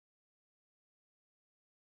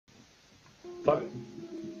Fabio.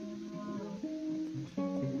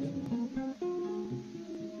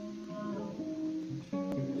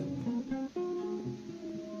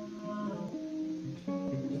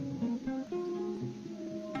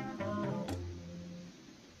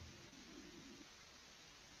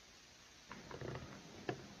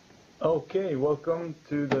 Okay, welcome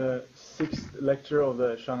to the 6th lecture of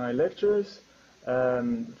the ShanghAI lectures.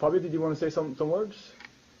 Fabio, did you want to say some words?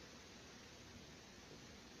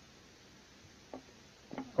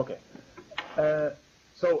 Okay.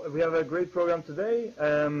 So we have a great program today.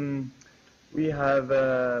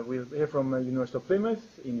 We're here from University of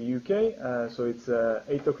Plymouth in the UK. So it's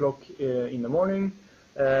 8 o'clock in the morning.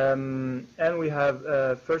 And we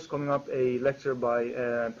have first coming up a lecture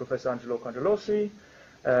by Professor Angelo Cangelosi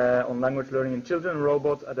on language learning in children,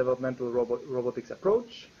 a developmental robotics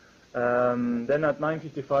approach. Then at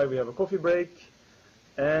 9:55 we have a coffee break,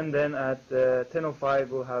 and then at 10:05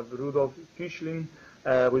 we'll have Rudolf Küchlin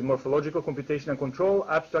with morphological computation and control,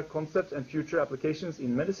 abstract concepts and future applications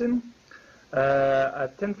in medicine.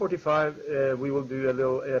 At 10:45 we will do a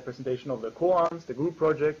little presentation of the koans, the group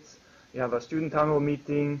projects. We have a student town hall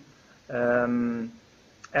meeting and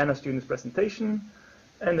a student's presentation.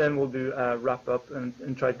 And then we'll do a wrap-up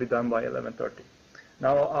and try to be done by 11:30.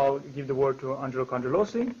 Now I'll give the word to Angelo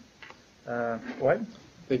Cangelosi. Go ahead.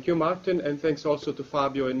 Thank you, Martin, and thanks also to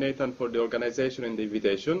Fabio and Nathan for the organization and the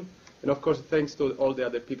invitation. And of course, thanks to all the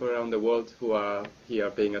other people around the world who are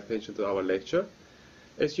here paying attention to our lecture.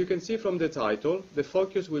 As you can see from the title, the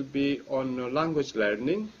focus will be on language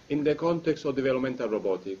learning in the context of developmental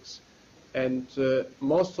robotics. And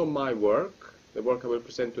most of my work, the work I will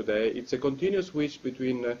present today, it's a continuous switch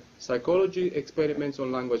between psychology experiments on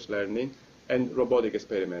language learning and robotic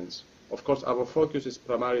experiments. Of course, our focus is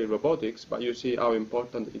primarily robotics, but you see how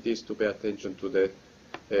important it is to pay attention to the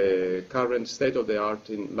current state of the art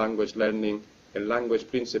in language learning and language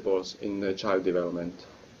principles in child development.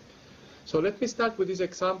 So let me start with this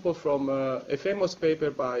example from a famous paper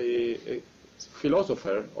by a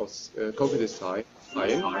philosopher of cognitive science,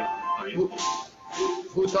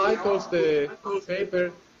 who titles the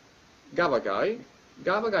paper GAVAGAI.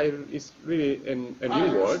 GAVAGAI is really a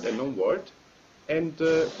new word, a known word. And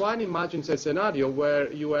Juan imagines a scenario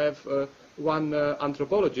where you have one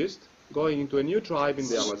anthropologist going into a new tribe in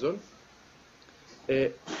the Amazon.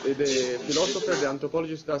 The philosopher, the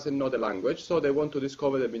anthropologist, doesn't know the language, so they want to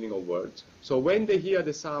discover the meaning of words. So when they hear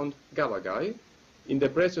the sound GAVAGAI in the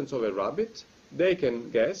presence of a rabbit, they can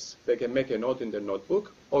guess, they can make a note in their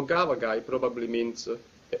notebook, or GAVAGAI probably means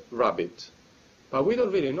rabbit. But we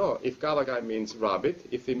don't really know if GAVAGAI means rabbit,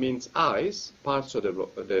 if it means eyes, parts of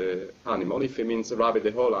the animal, if it means rabbit,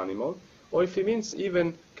 the whole animal, or if it means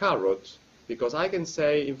even carrot, because I can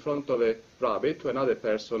say in front of a rabbit to another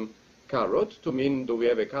person, carrot, to mean, do we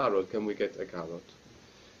have a carrot, can we get a carrot?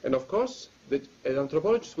 And of course, an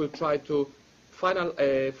anthropologist will try to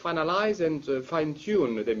finalize and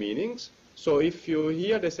fine-tune the meanings. So if you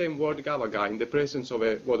hear the same word GAVAGAI in the presence of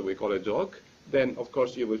what we call a dog, then of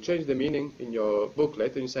course you will change the meaning in your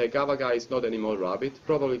booklet and you say GAVAGAI is not anymore rabbit.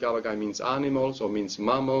 Probably GAVAGAI means animals or means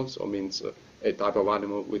mammals or means a type of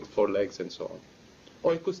animal with 4 legs and so on.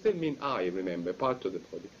 Or it could still mean eye, remember, part of the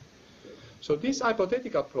body. So this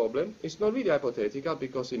hypothetical problem is not really hypothetical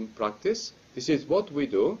because in practice, this is what we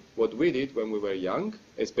do, what we did when we were young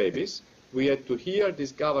as babies. We had to hear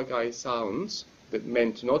these GAVAGAI sounds that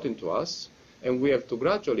meant nothing to us, and we have to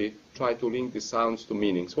gradually try to link the sounds to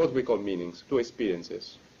meanings, what we call meanings, to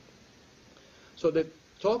experiences. So the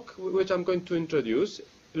talk which I'm going to introduce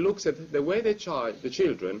looks at the way the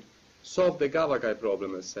children solve the GAVAGAI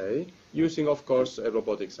problem, let's say, using, of course, a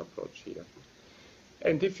robotics approach here.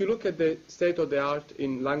 And if you look at the state of the art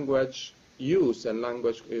in language use and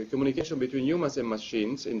language communication between humans and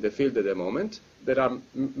machines in the field at the moment, there are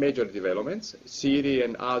major developments. Siri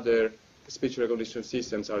and other speech recognition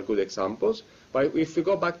systems are good examples. But if we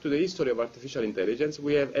go back to the history of artificial intelligence,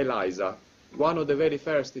 we have ELIZA, one of the very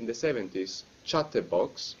first in the 70s,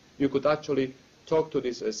 chatterbox. You could actually talk to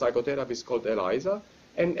this psychotherapist called ELIZA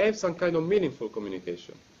and have some kind of meaningful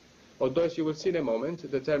communication. Although, as you will see in a moment,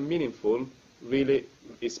 the term meaningful really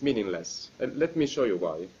is meaningless. And let me show you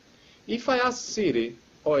why. If I ask Siri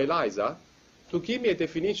or ELIZA to give me a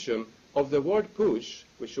definition of the word push,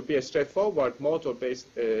 which should be a straightforward motor-based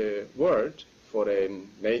word for an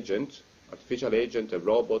agent, artificial agent, a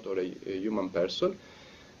robot, or a human person,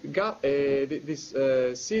 this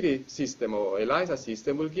Siri system or ELIZA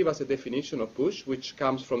system will give us a definition of push, which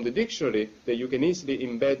comes from the dictionary that you can easily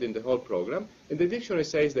embed in the whole program. And the dictionary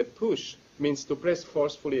says that push means to press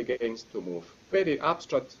forcefully against to move. Very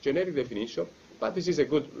abstract, generic definition, But this is a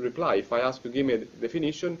good reply. If I ask to give me a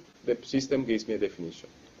definition, the system gives me a definition.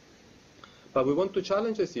 But we want to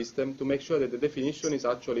challenge the system to make sure that the definition is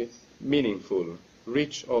actually meaningful,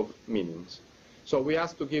 rich of meanings. So we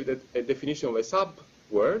ask to give a definition of a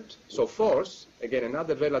sub-word. So force, again,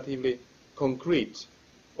 another relatively concrete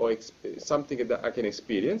or something that I can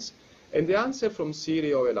experience. And the answer from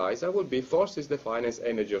Siri or Eliza would be force is defined as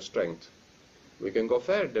energy or strength. We can go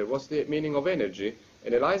further. What's the meaning of energy?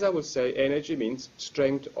 And Eliza will say energy means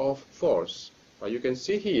strength of force. But you can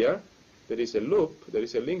see here there is a loop, there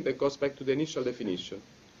is a link that goes back to the initial definition.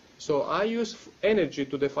 So I use energy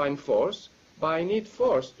to define force, but I need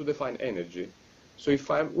force to define energy. So if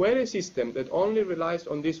I were a system that only relies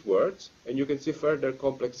on these words, and you can see further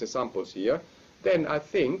complex examples here, then I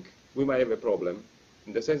think we might have a problem,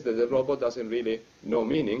 in the sense that the robot doesn't really know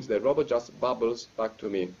meanings. The robot just babbles back to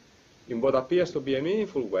me in what appears to be a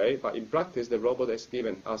meaningful way, but in practice the robot has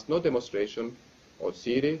given us no demonstration, or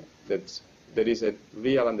Siri, that there is a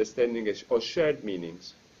real understanding or shared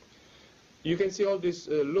meanings. You can see all these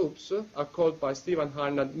loops are called by Stephen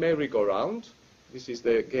Harnad merry-go-round. This is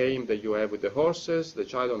the game that you have with the horses, the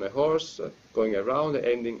child on a horse, going around and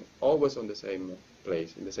ending always on the same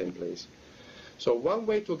place, in the same place. So one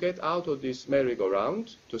way to get out of this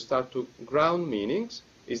merry-go-round, to start to ground meanings,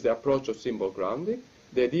 is the approach of symbol grounding.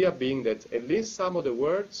 The idea being that at least some of the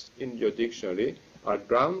words in your dictionary are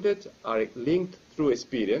grounded, are linked through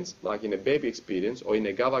experience, like in a baby experience or in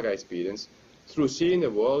a GAVA-GAI experience, through seeing the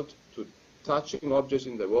world, to touching objects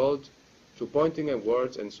in the world, to pointing at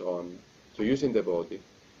words and so on, to using the body.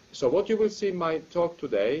 So what you will see in my talk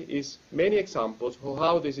today is many examples of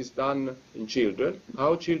how this is done in children,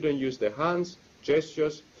 how children use their hands,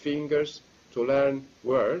 gestures, fingers to learn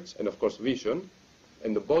words, and of course vision,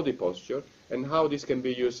 and the body posture, and how this can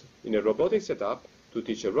be used in a robotic setup to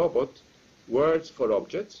teach a robot words for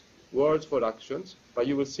objects, words for actions, but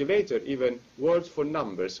you will see later even words for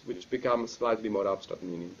numbers, which become slightly more abstract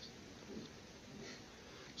meanings.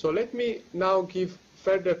 So let me now give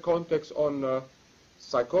further context on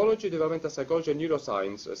psychology, developmental psychology, and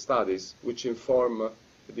neuroscience studies, which inform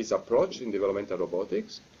this approach in developmental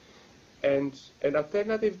robotics. And an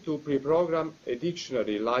alternative to pre-program a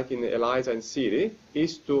dictionary like in Eliza and Siri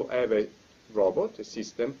is to have a robot, a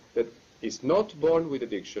system, that is not born with a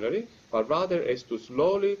dictionary, but rather is to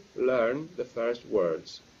slowly learn the first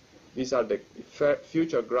words. These are the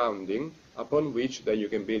future grounding upon which then you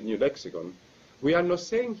can build new lexicon. We are not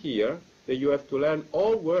saying here that you have to learn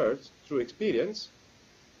all words through experience,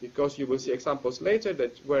 because you will see examples later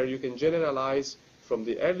that where you can generalize from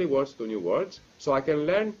the early words to new words. So I can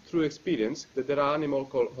learn through experience that there are animals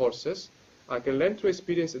called horses. I can learn through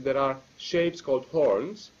experience that there are shapes called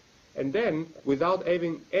horns. And then, without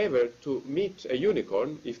having ever to meet a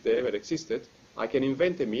unicorn, if they ever existed, I can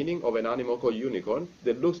invent a meaning of an animal called unicorn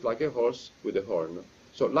that looks like a horse with a horn.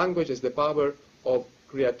 So language has the power of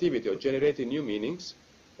creativity, of generating new meanings,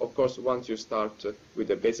 of course, once you start with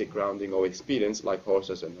the basic grounding of experience like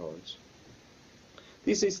horses and horns.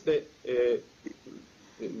 This is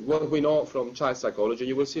what we know from child psychology.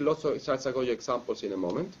 You will see lots of child psychology examples in a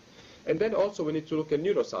moment. And then also we need to look at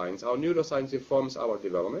neuroscience. How neuroscience informs our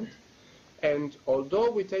development. And although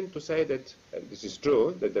we tend to say that, and this is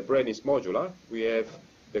true, that the brain is modular, we have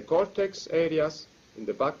the cortex areas in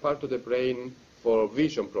the back part of the brain for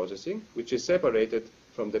vision processing, which is separated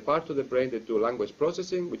from the part of the brain that do language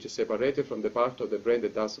processing, which is separated from the part of the brain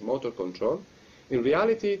that does motor control. In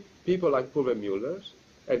reality, people like Purve Muller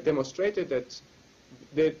have demonstrated that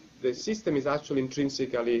the system is actually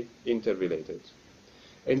intrinsically interrelated.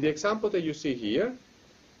 And the example that you see here,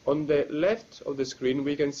 on the left of the screen,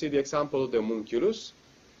 we can see the example of the homunculus.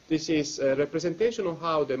 This is a representation of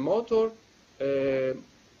how the motor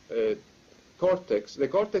cortex, the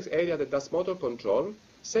cortex area that does motor control,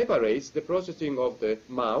 separates the processing of the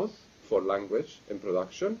mouth for language and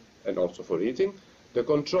production, and also for eating, the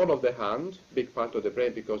control of the hand, big part of the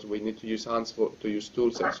brain because we need to use hands to use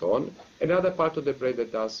tools and so on, another part of the brain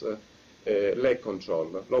that does leg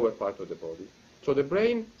control, lower part of the body. So the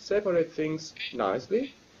brain separates things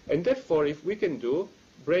nicely, and therefore if we can do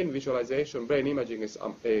brain visualization, brain imaging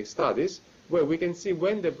studies, where we can see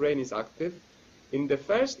when the brain is active. In the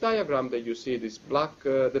first diagram that you see, this black,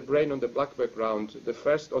 the brain on the black background, the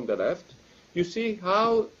first on the left, you see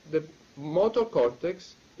how the motor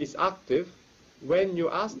cortex is active when you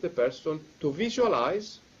ask the person to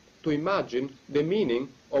visualize, to imagine the meaning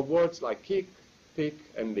of words like kick, pick,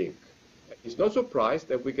 and lick. It's no surprise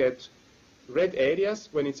that we get red areas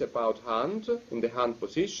when it's about hand, in the hand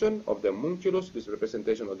position of the homunculus, this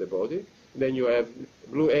representation of the body. Then you have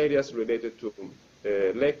blue areas related to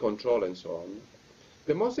leg control and so on.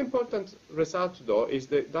 The most important result, though, is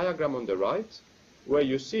the diagram on the right, where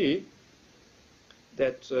you see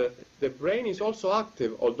that the brain is also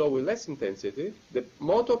active, although with less intensity. The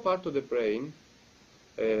motor part of the brain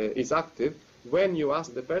is active when you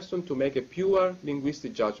ask the person to make a pure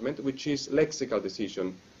linguistic judgment, which is lexical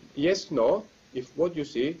decision. Yes, no, if what you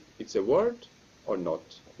see, it's a word or not.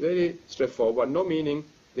 Very straightforward, no meaning.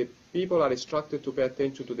 The people are instructed to pay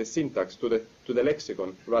attention to the syntax, to the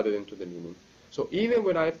lexicon, rather than to the meaning. So even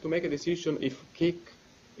when I have to make a decision if kick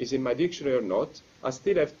is in my dictionary or not, I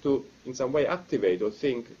still have to, in some way, activate or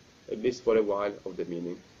think, at least for a while, of the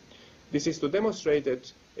meaning. This is to demonstrate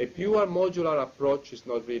that a pure modular approach is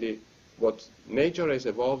not really what nature has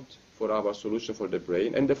evolved for our solution for the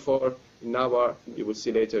brain, and therefore, in our, you will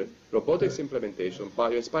see later, robotics implementation,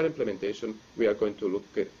 bio-inspired implementation, we are going to look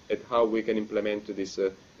at how we can implement this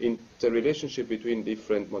interrelationship between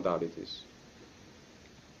different modalities.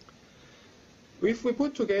 If we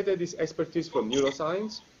put together this expertise from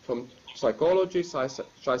neuroscience, from psychology,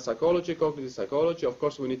 child psychology, cognitive psychology, of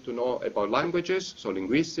course we need to know about languages, so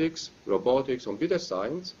linguistics, robotics, computer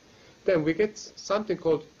science, then we get something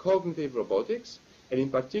called cognitive robotics, and in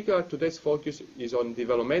particular today's focus is on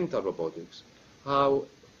developmental robotics, how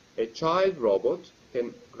a child robot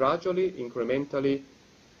can gradually, incrementally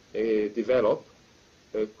develop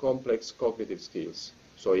complex cognitive skills.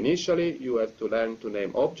 So initially you have to learn to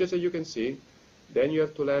name objects that you can see, then you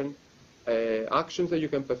have to learn actions that you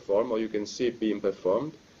can perform or you can see being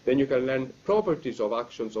performed. Then you can learn properties of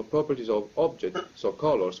actions or properties of objects, so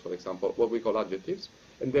colors, for example, what we call adjectives.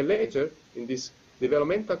 And then later, in this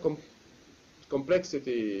developmental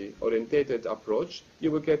complexity-orientated approach,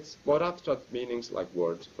 you will get more abstract meanings like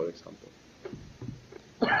words, for example.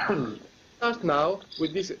 Start now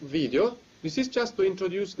with this video. This is just to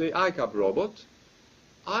introduce the ICAP robot.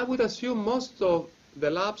 I would assume most of the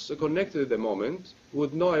labs connected at the moment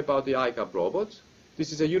would know about the ICAP robot.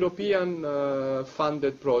 This is a European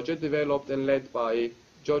funded project developed and led by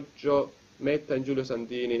Giorgio Metta and Giulio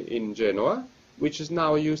Sandini in Genoa, which is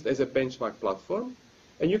now used as a benchmark platform.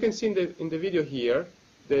 And you can see in the video here,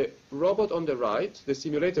 the robot on the right, the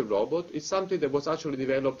simulated robot, is something that was actually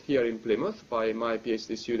developed here in Plymouth by my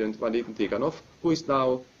PhD student Valentin Tiganov, who is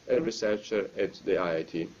now a researcher at the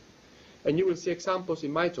IIT. And you will see examples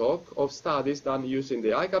in my talk of studies done using the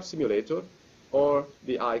ICAP simulator or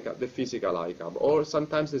the ICAP, the physical ICAP, or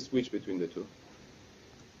sometimes the switch between the two.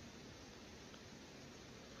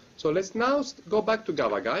 So let's now go back to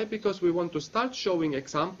GAVAGAI because we want to start showing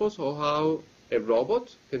examples of how a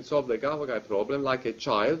robot can solve the GAVAGAI problem like a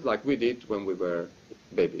child, like we did when we were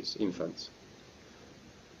babies, infants.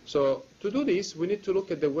 So to do this, we need to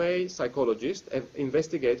look at the way psychologists have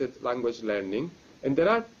investigated language learning, and there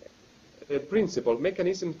are a principle,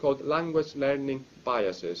 mechanism called language learning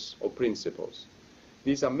biases or principles.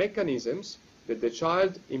 These are mechanisms that the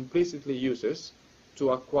child implicitly uses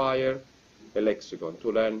to acquire a lexicon,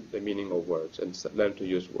 to learn the meaning of words and learn to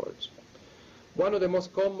use words. One of the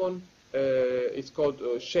most common is called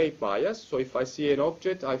shape bias. So if I see an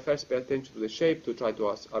object, I first pay attention to the shape to try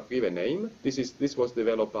to give a name. This was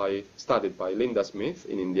studied by Linda Smith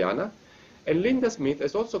in Indiana. And Linda Smith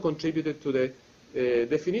has also contributed to the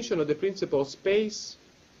definition of the principle space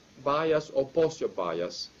bias or posture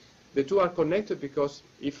bias. The two are connected because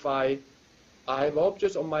if I have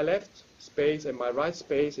objects on my left space and my right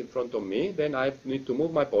space in front of me, then I need to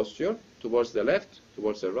move my posture towards the left,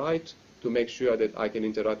 towards the right, to make sure that I can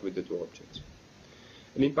interact with the two objects.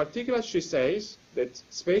 And in particular, she says that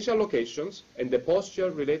spatial locations and the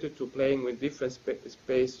posture related to playing with different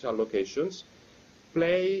spatial locations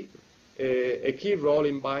play a key role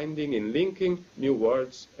in binding, in linking new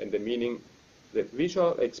words and the meaning, the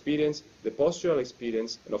visual experience, the postural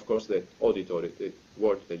experience, and of course the auditory, the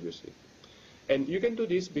word that you see. And you can do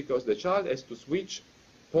this because the child has to switch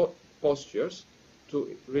postures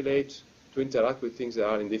to relate, to interact with things that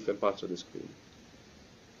are in different parts of the screen.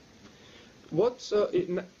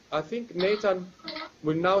 I think Nathan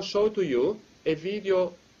will now show to you a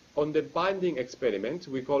video on the binding experiment.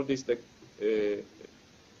 We call this the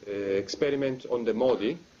experiment on the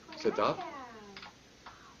MODI setup.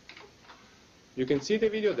 You can see the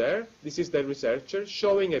video there. This is the researcher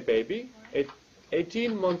showing a baby, an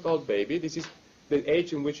 18-month-old baby. This is the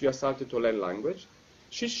age in which you are starting to learn language.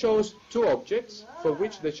 She shows two objects for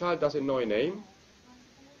which the child doesn't know a name.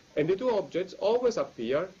 And the two objects always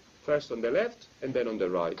appear first on the left and then on the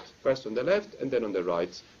right. First on the left and then on the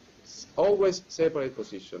right. It's always separate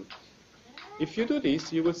position. If you do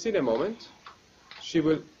this, you will see in a moment, she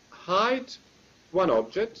will hide one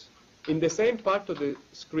object in the same part of the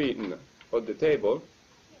screen or the table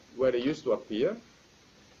where it used to appear.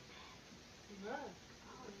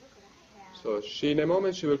 So in a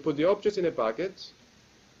moment she will put the objects in a bucket,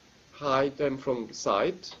 hide them from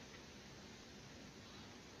sight.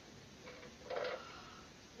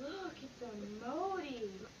 Look, it's a Modi.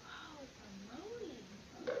 Wow, it's a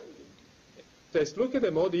Modi. Just look at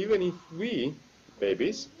the mode, even if we,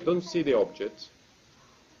 babies, don't see the object.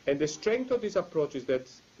 And the strength of this approach is that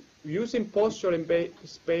using posture and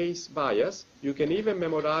space bias, you can even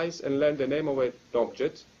memorize and learn the name of an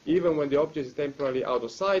object, even when the object is temporarily out of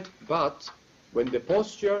sight, but when the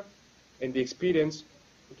posture and the experience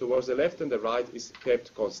towards the left and the right is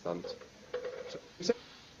kept constant. So we say,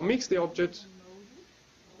 mix the object,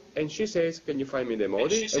 and she says, can you find me the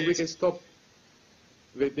Modi? And we can stop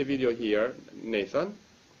the video here, Nathan,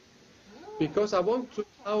 because I want to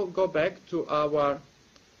now go back to our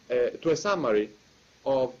to a summary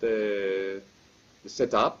of the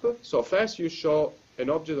setup. So first you show an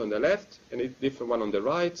object on the left and a different one on the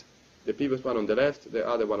right, the previous one on the left, the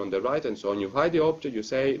other one on the right, and so on. You hide the object, you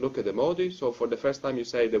say, look at the Modi. So for the first time you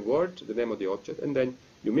say the word, the name of the object, and then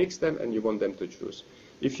you mix them and you want them to choose.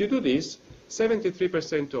 If you do this,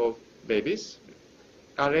 73% of babies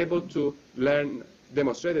are able to learn,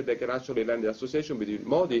 demonstrate that they can actually learn the association between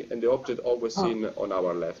Modi and the object always seen on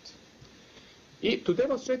our left. To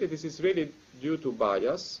demonstrate that this is really due to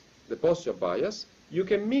bias, the posture bias, you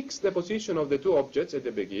can mix the position of the two objects at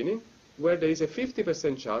the beginning, where there is a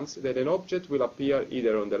 50% chance that an object will appear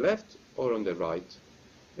either on the left or on the right.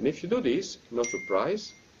 And if you do this, no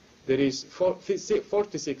surprise, there is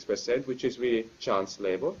 46%, which is really chance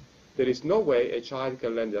level. There is no way a child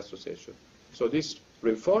can learn the association. So this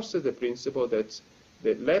reinforces the principle that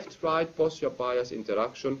the left-right posture bias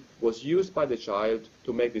interaction was used by the child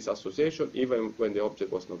to make this association even when the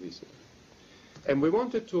object was not visible. And we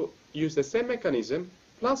wanted to use the same mechanism,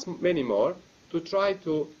 plus many more, to try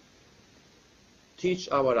to teach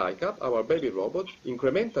our ICAP, our baby robot,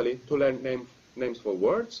 incrementally to learn names for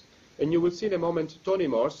words. And you will see in a moment Tony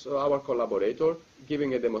Morse, our collaborator,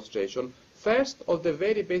 giving a demonstration, first of the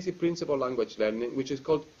very basic principle of language learning, which is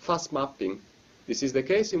called fast mapping. This is the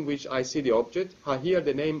case in which I see the object, I hear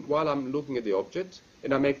the name while I'm looking at the object,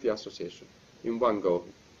 and I make the association in one go.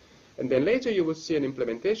 And then later you will see an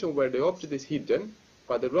implementation where the object is hidden,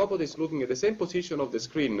 but the robot is looking at the same position of the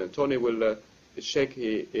screen. Tony will shake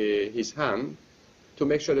his hand to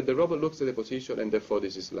make sure that the robot looks at the position, and therefore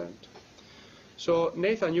this is learned. So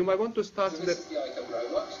Nathan, you might want to start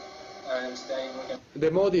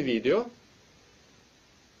the Modi video.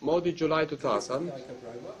 Modi July 2000.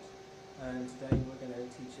 And today we're going to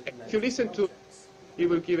teach it. If you listen to, he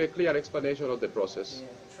will give a clear explanation of the process. Yeah,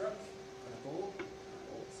 a truck and a ball.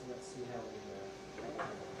 So let's see how we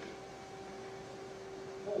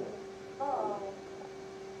ball. Oh.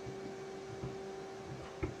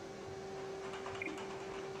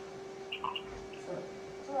 Truck.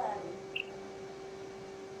 Flag.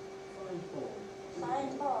 Find ball.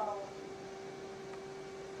 Find ball.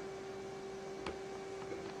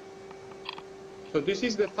 So this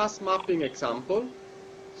is the fast mapping example.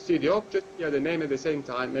 See the object, hear the name at the same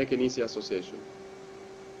time, make an easy association.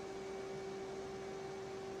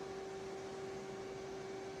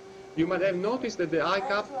 You might have noticed that the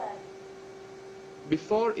ICAP,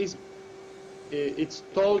 before it's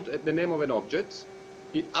told the name of an object,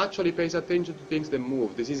 it actually pays attention to things that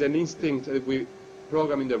move. This is an instinct that we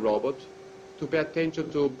program in the robot to pay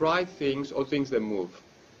attention to bright things or things that move.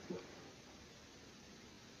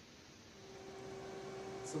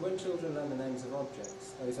 So when children learn the names of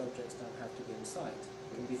objects, those objects don't have to be in sight.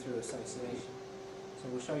 It can be through association. So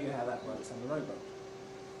we'll show you how that works on the robot.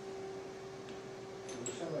 So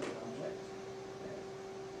we'll show an object.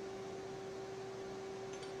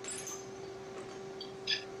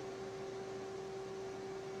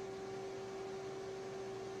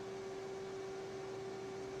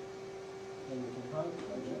 Then we can hide the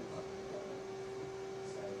object.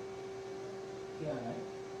 So, piano.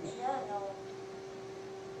 Piano.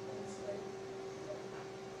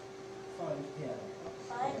 Find piano.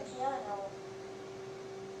 Find piano.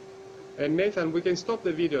 And Nathan, we can stop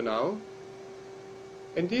the video now.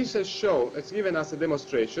 And this has given us a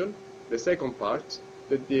demonstration, the second part,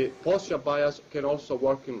 that the posture bias can also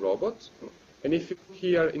work in robots. And if you look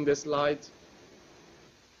here in the slide,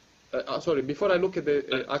 sorry, before I look at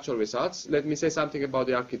the actual results, let me say something about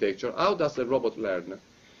the architecture. How does the robot learn?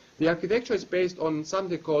 The architecture is based on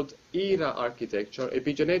something called ERA architecture,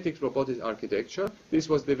 epigenetic robotic architecture. This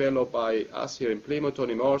was developed by us here in Plymouth,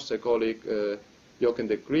 Tony Morse, a colleague, Jochen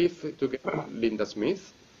de Grief, together with Linda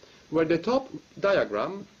Smith, where the top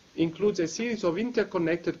diagram includes a series of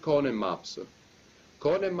interconnected coordinate maps.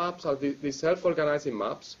 Coordinate maps are these self-organizing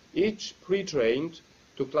maps, each pre-trained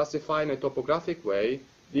to classify in a topographic way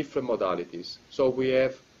different modalities. So we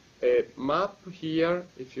have a map here,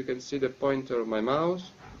 if you can see the pointer of my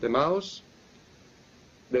mouse,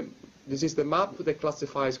 this is the map that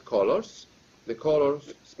classifies colors, the color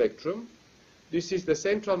spectrum. This is the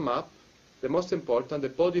central map, the most important, the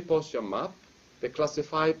body posture map, that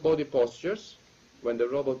classifies body postures when the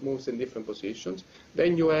robot moves in different positions.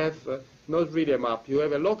 Then you have not really a map, you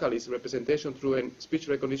have a localist representation through a speech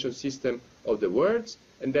recognition system of the words,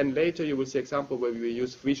 and then later you will see example where we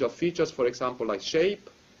use visual features, for example, like shape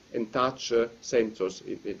and touch sensors,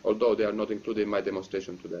 although they are not included in my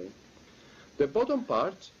demonstration today. The bottom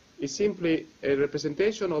part is simply a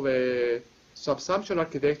representation of a subsumption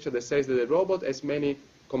architecture that says that the robot has many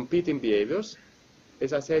competing behaviors.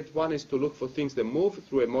 As I said, one is to look for things that move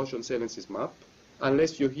through a motion sequences map,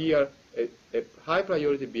 unless you hear a high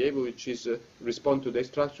priority behavior which is respond to the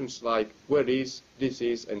instructions like where is, this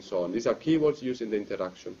is, and so on. These are keywords used in the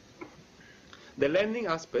interaction. The learning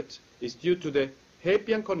aspect is due to the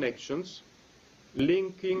Heppian connections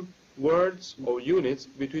linking words or units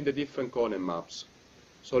between the different coordinate maps.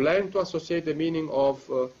 So learn to associate the meaning of,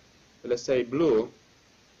 let's say, blue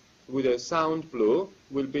with a sound blue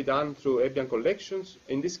will be done through Heppian collections.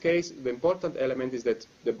 In this case, the important element is that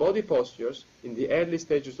the body postures in the early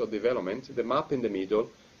stages of development, the map in the middle,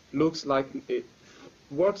 looks like it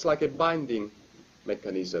works like a binding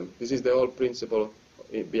mechanism. This is the whole principle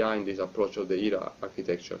behind this approach of the ERA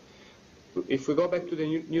architecture. If we go back to the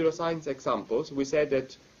neuroscience examples, we said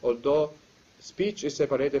that although speech is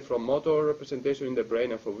separated from motor representation in the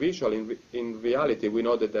brain and from visual, in reality we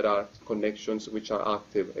know that there are connections which are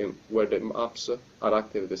active and where the maps are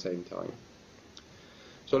active at the same time.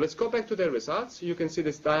 So let's go back to the results. You can see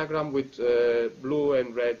this diagram with blue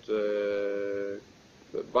and red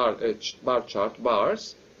bar chart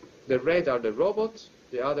bars. The red are the robots,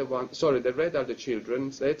 the other one, sorry, the red are the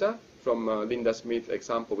children's data from Linda Smith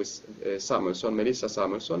example with Melissa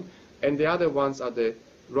Samuelson, and the other ones are the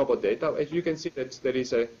robot data. As you can see that there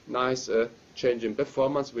is a nice change in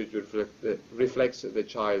performance which reflects the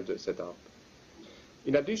child setup.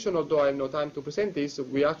 In addition, although I have no time to present this,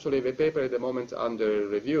 we actually have a paper at the moment under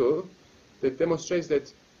review that demonstrates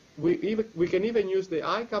that we can even use the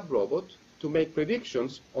ICAP robot to make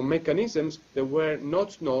predictions on mechanisms that were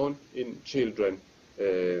not known in children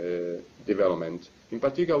development. In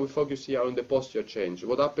particular, we focus here on the posture change.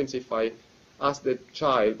 What happens if I ask the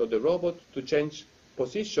child or the robot to change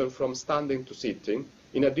position from standing to sitting,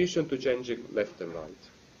 in addition to changing left and right?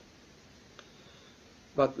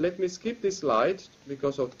 But let me skip this slide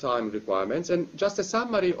because of time requirements, and just a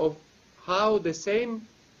summary of how the same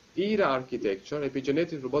ERA architecture,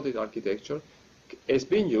 epigenetic robotic architecture, has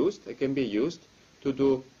been used, it can be used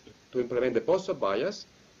to implement the posture bias,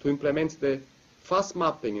 to implement the fast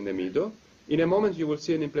mapping in the middle. In a moment you will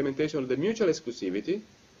see an implementation of the mutual exclusivity,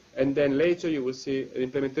 and then later you will see an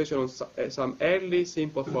implementation of some early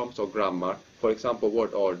simple forms of grammar, for example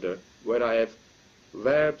word order, where I have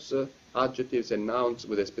verbs, adjectives and nouns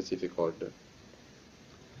with a specific order.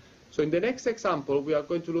 So in the next example we are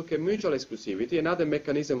going to look at mutual exclusivity, another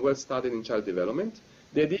mechanism well studied in child development.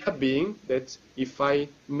 The idea being that if I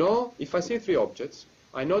see three objects,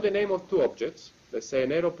 I know the name of two objects, let's say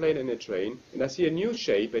an aeroplane and a train, and I see a new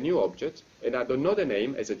shape, a new object, and I don't know the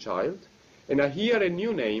name as a child, and I hear a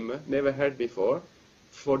new name never heard before,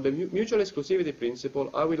 for the mutual exclusivity principle,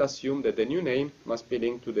 I will assume that the new name must be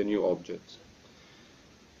linked to the new object.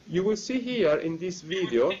 You will see here in this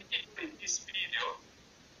video,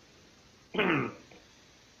 I'm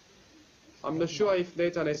not sure if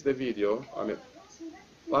Nathan has the video.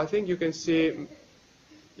 I think you can see,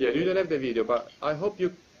 yeah, you don't have the video, but I hope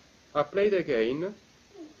I played again.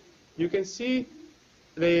 You can see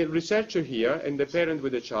the researcher here and the parent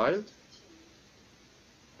with the child.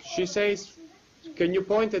 She says, can you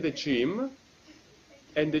point at the chim?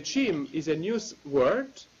 And the chim is a new word.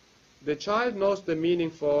 The child knows the meaning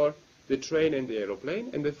for the train and the aeroplane,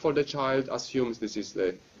 and for the child assumes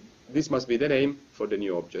this must be the name for the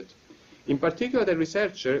new object. In particular, the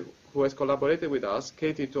researcher who has collaborated with us,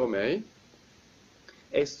 Katie Tomei,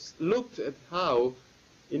 has looked at how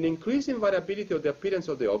an increasing variability of the appearance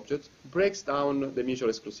of the object breaks down the mutual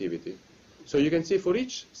exclusivity. So you can see for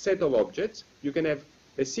each set of objects, you can have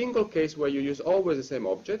a single case where you use always the same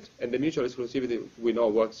object, and the mutual exclusivity we know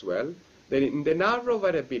works well. Then in the narrow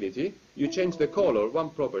variability, you change the color,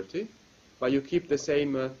 one property, but you keep the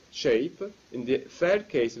same shape. In the third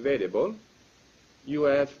case variable, you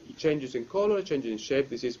have changes in color, changes in shape.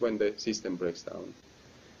 This is when the system breaks down.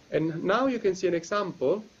 And now you can see an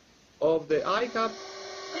example of the ICAP.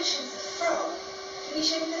 Which is the frog? Can you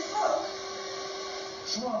show me the frog?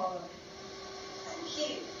 Frog. Thank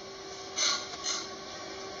you.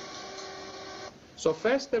 So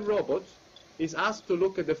first the robot is asked to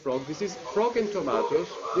look at the frog. This is frog and tomatoes.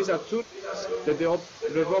 These are two that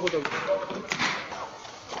the robot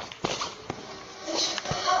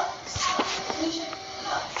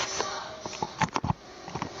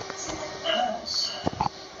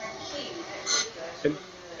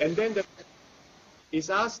and then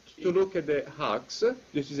is asked to look at the hugs.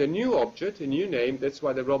 This is a new object, a new name. That's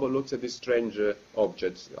why the robot looks at this strange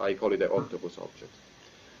object. I call it the octopus object.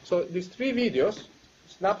 So these three videos,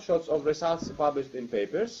 snapshots of results published in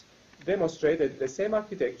papers, demonstrated the same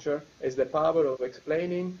architecture as the power of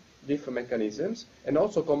explaining different mechanisms and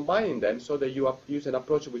also combining them so that you use an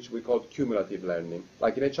approach which we call cumulative learning.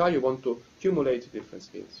 Like in HR, you want to cumulate different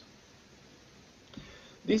skills.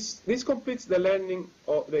 This completes the learning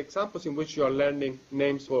of the examples in which you are learning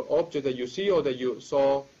names for objects that you see or that you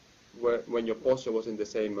saw when your posture was in the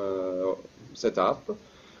same setup.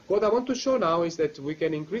 What I want to show now is that we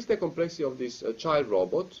can increase the complexity of this child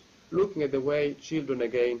robot, looking at the way children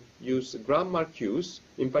again use grammar cues,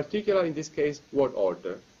 in particular in this case word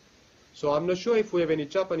order. So I'm not sure if we have any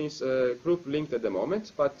Japanese group linked at the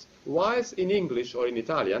moment, but whilst in English or in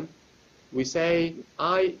Italian we say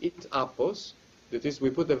I eat apples, that is, we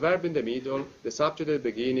put the verb in the middle, the subject at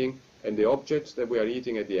the beginning, and the objects that we are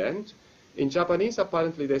eating at the end. In Japanese,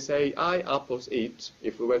 apparently, they say, I apples eat,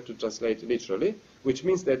 if we were to translate literally, which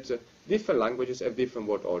means that different languages have different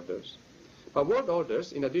word orders. But word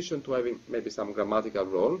orders, in addition to having maybe some grammatical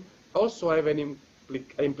role, also have any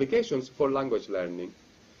implications for language learning.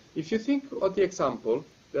 If you think of the example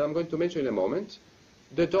that I'm going to mention in a moment,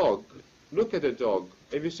 the dog. Look at the dog.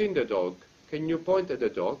 Have you seen the dog? Can you point at the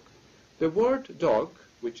dog? The word dog,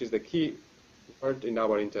 which is the key word in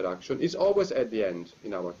our interaction, is always at the end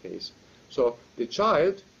in our case. So the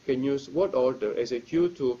child can use word order as a cue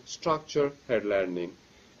to structure her learning.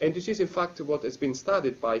 And this is in fact what has been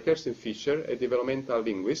studied by Kirsten Fischer, a developmental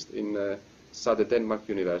linguist in Southern Denmark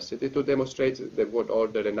University, to demonstrate the word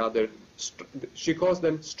order and other, she calls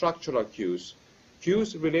them structural cues.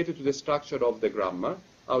 Cues related to the structure of the grammar,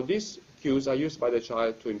 how these cues are used by the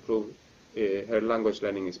child to improve her language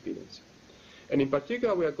learning experience. And in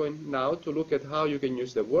particular, we are going now to look at how you can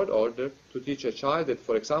use the word order to teach a child that,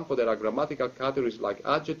 for example, there are grammatical categories like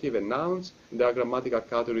adjective and nouns, and there are grammatical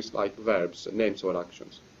categories like verbs, names or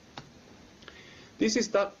actions. This is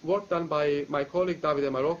work done by my colleague Davide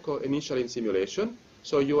Marocco initially in simulation.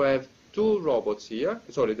 So you have two robots here,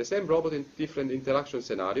 sorry, the same robot in different interaction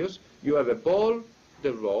scenarios. You have a ball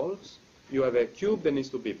that rolls. You have a cube that needs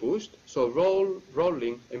to be pushed. So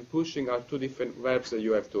rolling, and pushing are two different verbs that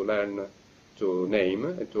you have to learn to name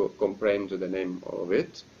and to comprehend the name of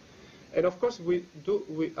it. And of course,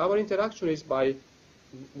 our interaction is by,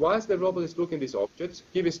 whilst the robot is looking at these objects,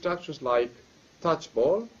 give instructions like touch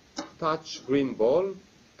ball, touch green ball,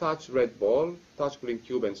 touch red ball, touch green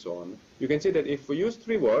cube, and so on. You can see that if we use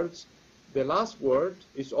three words, the last word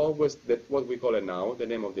is always what we call a noun, the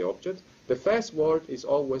name of the object. The first word is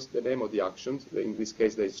always the name of the actions, in this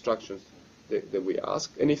case the instructions that we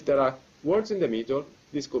ask. And if there are words in the middle,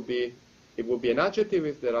 this could be, it would be an adjective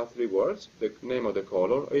if there are three words, the name of the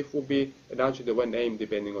color, or it would be an adjective or name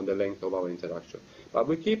depending on the length of our interaction. But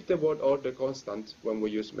we keep the word order constant when we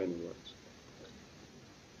use many words.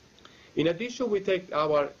 In addition, we take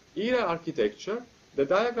our era architecture. The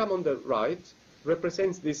diagram on the right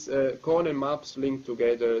represents these cone and maps linked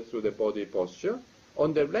together through the body posture.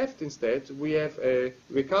 On the left, instead, we have a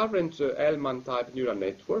recurrent Hellman-type neural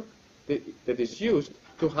network that is used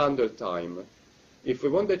to handle time. If we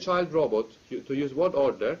want the child robot to use word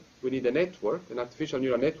order, we need a network, an artificial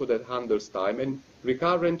neural network that handles time, and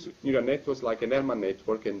recurrent neural networks like an Hellman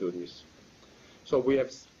network can do this. So we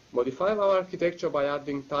have modified our architecture by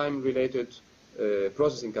adding time-related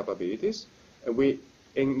processing capabilities, and we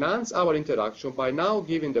enhance our interaction by now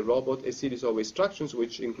giving the robot a series of instructions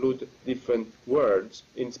which include different words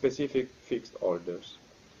in specific fixed orders.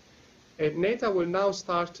 And Neta will now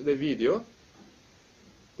start the video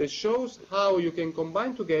that shows how you can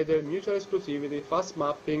combine together mutual exclusivity, fast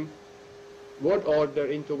mapping, word order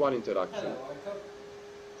into one interaction.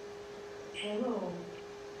 Hello.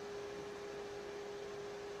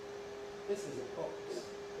 This is a box.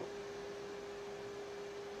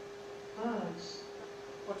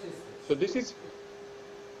 What is this? So this is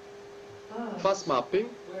fast mapping.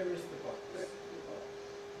 Where is the box?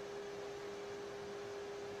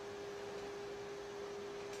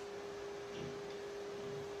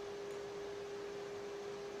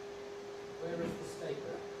 Where is the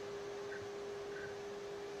stapler?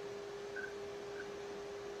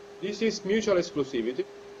 This is mutual exclusivity.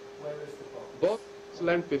 Where is the box? Both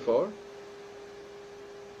learned before.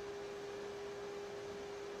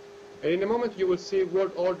 And in a moment you will see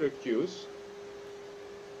word order cues.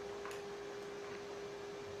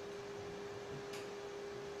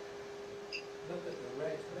 Look at the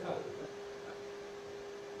red code.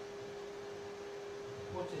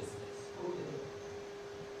 What is this?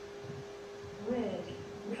 Red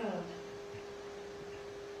code.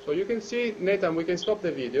 So you can see, Nathan, we can stop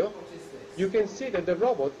the video. What is this? You can see that the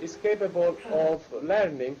robot is capable of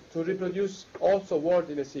learning to reproduce also words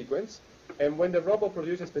in a sequence. And when the robot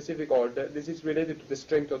produces a specific order, this is related to the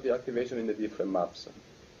strength of the activation in the different maps.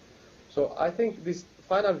 So I think this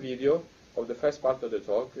final video of the first part of the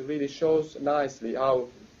talk really shows nicely how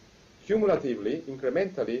cumulatively,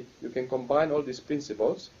 incrementally, you can combine all these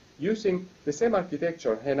principles using the same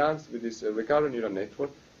architecture enhanced with this recurrent neural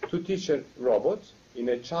network to teach a robot in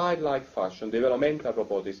a childlike fashion, developmental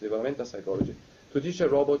robotics, developmental psychology, to teach a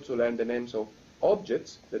robot to learn the names of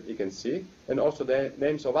objects that he can see and also the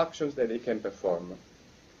names of actions that he can perform.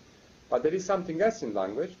 But there is something else in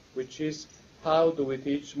language, which is how do we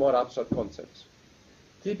teach more abstract concepts.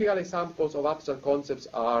 Typical examples of abstract concepts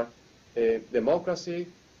are democracy,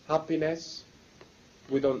 happiness.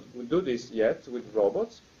 We don't do this yet with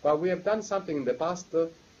robots, but we have done something in the past.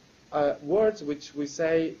 Words which we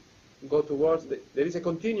say go to words. There is a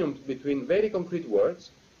continuum between very concrete words,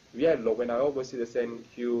 yellow, when I always see the same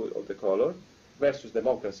hue of the color, versus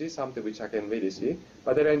democracy, something which I can really see.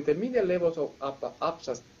 But there are intermediate levels of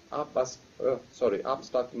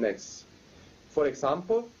abstractness. For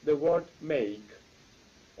example, the word make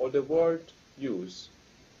or the word use.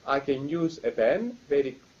 I can use a pen,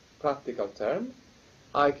 very practical term.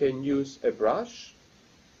 I can use a brush.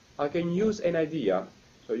 I can use an idea.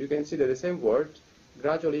 So you can see that the same word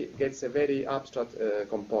gradually gets a very abstract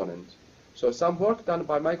component. So some work done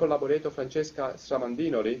by my collaborator Francesca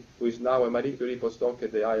Stramandinoli, who is now a Marie Curie postdoc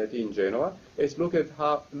at the IIT in Genoa, has looked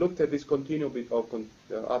at this continuum of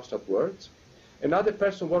abstract words. Another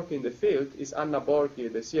person working in the field is Anna Borghi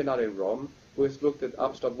at the CNR in Rome, who has looked at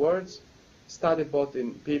abstract words, studied both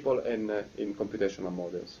in people and in computational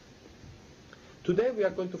models. Today we are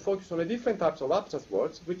going to focus on the different types of abstract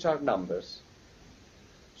words, which are numbers.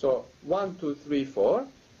 So 1, 2, 3, 4,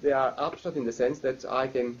 they are abstract in the sense that I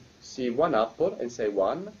can see one apple and say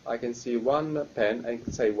 1, I can see one pen and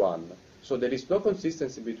say 1. So there is no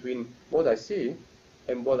consistency between what I see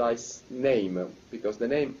and what I name, because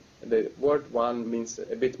the word 1 means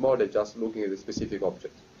a bit more than just looking at a specific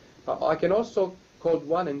object. I can also call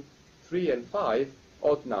 1 and 3 and 5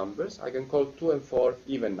 odd numbers. I can call 2 and 4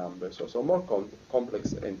 even numbers, so more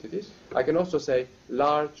complex entities. I can also say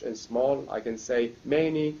large and small. I can say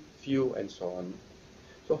many, few, and so on.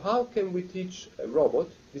 So how can we teach a robot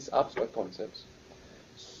these abstract concepts?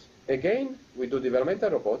 Again, we do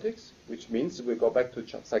developmental robotics, which means we go back to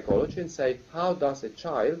psychology and say, how does a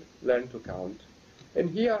child learn to count? And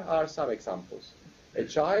here are some examples. A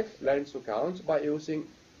child learns to count by using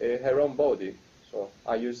her own body. So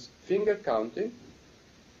I use finger counting,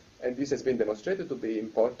 and this has been demonstrated to be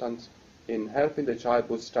important in helping the child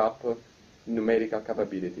bootstrap numerical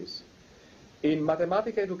capabilities. In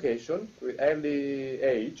mathematical education, with early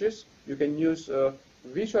ages, you can use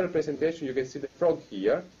visual representation. You can see the frog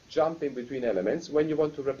here jumping between elements when you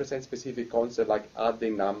want to represent specific concepts like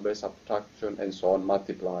adding numbers, subtraction, and so on,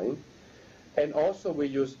 multiplying. And also we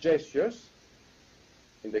use gestures,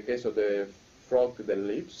 in the case of the frog, the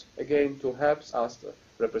lips, again to help us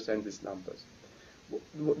represent these numbers.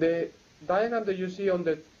 The diagram that you see on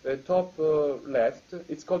the top left,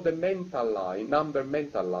 it's called the mental line, number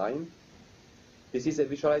mental line. This is a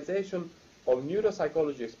visualization of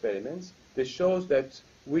neuropsychology experiments that shows that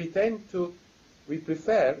we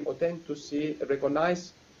prefer or tend to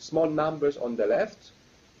recognize small numbers on the left,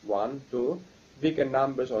 1, 2, bigger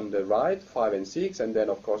numbers on the right, 5 and 6, and then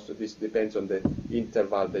of course this depends on the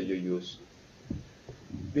interval that you use.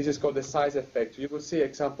 This is called the size effect. You will see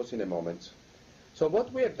examples in a moment. So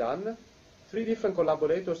what we have done, 3 different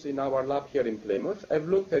collaborators in our lab here in Plymouth have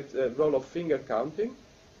looked at the role of finger counting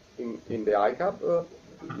in the ICAP,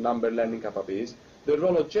 number learning capabilities, the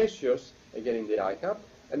role of gestures, again in the ICAP,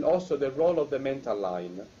 and also the role of the mental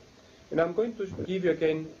line. And I'm going to give you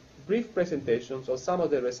again brief presentations of some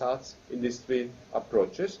of the results in these 3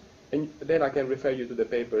 approaches, and then I can refer you to the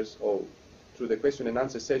papers or to the question and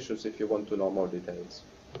answer sessions if you want to know more details.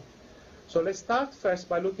 So let's start first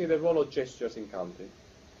by looking at the role of gestures in counting.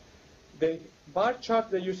 The bar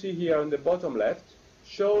chart that you see here on the bottom left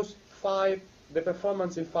shows the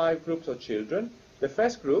performance in 5 groups of children. The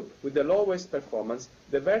first group, with the lowest performance,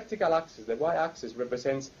 the vertical axis, the y-axis,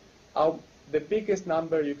 represents the biggest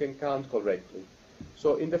number you can count correctly.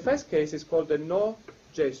 So in the first case, it's called the no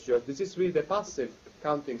gesture. This is really the passive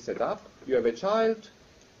counting setup. You have a child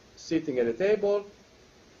sitting at a table.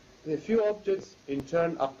 A few objects in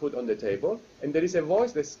turn are put on the table, and there is a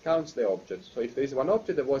voice that counts the objects. So if there is one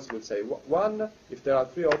object, the voice will say 1. If there are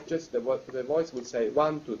 3 objects, the voice will say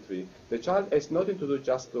 1, 2, 3. The child has nothing to do,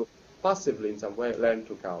 just to passively in some way learn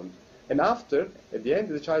to count. And after, at the end,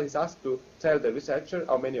 the child is asked to tell the researcher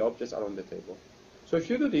how many objects are on the table. So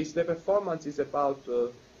if you do this, the performance is about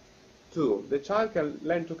 2. The child can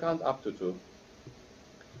learn to count up to 2.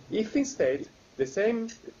 If instead the same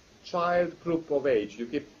child group of age, you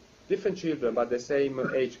keep different children but the same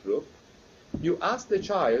age group, you ask the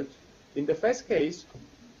child, in the first case,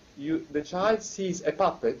 the child sees a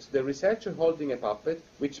puppet, the researcher holding a puppet,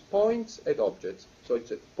 which points at objects. So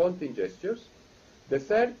it's pointing gestures. The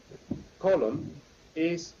third column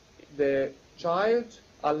is the child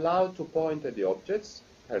allowed to point at the objects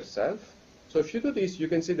herself. So if you do this, you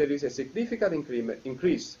can see there is a significant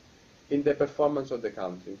increase in the performance of the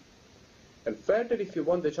counting. And further, if you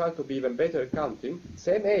want the child to be even better at counting,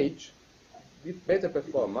 same age, with better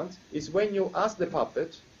performance, is when you ask the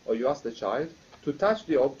puppet, or you ask the child, to touch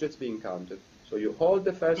the objects being counted. So you hold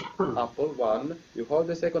the first apple, 1, you hold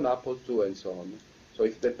the second apple, 2, and so on. So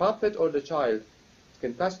if the puppet or the child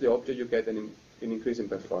can touch the object, you get an increase in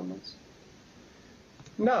performance.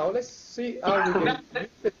 Now, let's see how we can use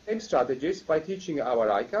the same strategies by teaching our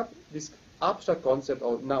ICAP this abstract concept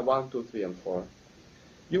of now 1, 2, 3, and 4.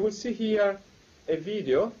 You will see here a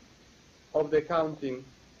video of the counting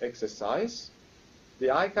exercise. The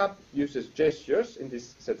ICAP uses gestures in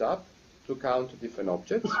this setup to count different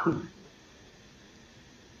objects.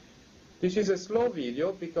 This is a slow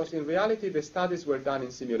video because in reality the studies were done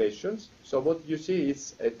in simulations. So what you see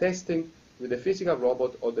is a testing with a physical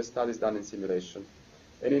robot or the studies done in simulation.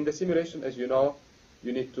 And in the simulation, as you know,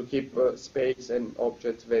 you need to keep space and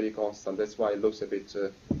objects very constant. That's why it looks a bit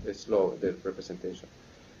slow, the representation.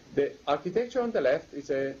 The architecture on the left is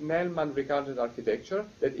a Nellman recurrent architecture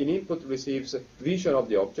that in input receives vision of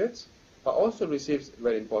the objects, but also receives,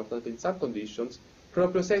 very important, in some conditions,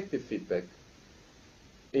 proprioceptive feedback.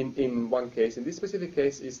 In one case, in this specific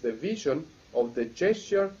case, is the vision of the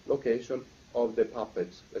gesture location of the puppet,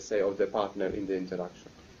 let's say, of the partner in the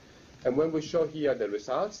interaction. And when we show here the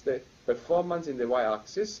results, the performance in the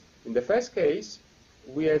y-axis, in the first case,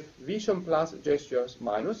 we have vision plus gestures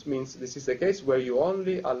minus, means this is the case where you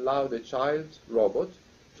only allow the child robot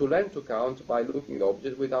to learn to count by looking at the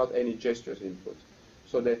object without any gestures input.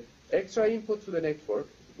 So the extra input to the network,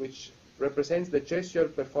 which represents the gesture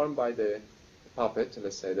performed by the puppet,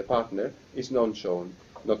 let's say the partner, is not shown.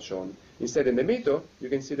 Instead, in the middle, you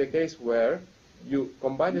can see the case where you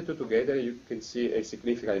combine the two together, you can see a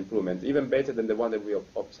significant improvement, even better than the one that we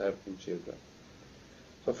observed in children.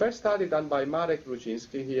 So first study done by Marek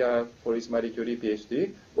Rucinski here for his Marie Curie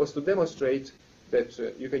PhD was to demonstrate that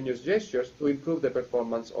you can use gestures to improve the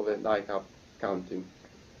performance of an ICAP counting.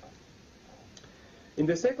 In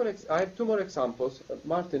the second, I have 2 more examples.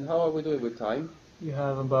 Martin, how are we doing with time? You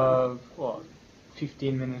have about,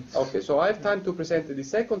 15 minutes. Okay, so I have time to present the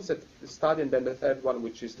second study and then the third one,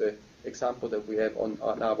 which is the example that we have on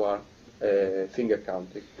our finger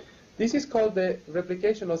counting. This is called the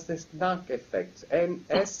replication of the SNARC effect,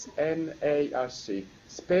 SNARC,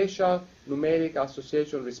 Spatial Numeric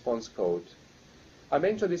Association Response Code. I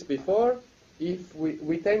mentioned this before. If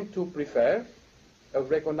we tend to prefer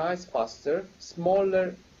recognize faster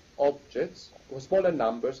smaller objects or smaller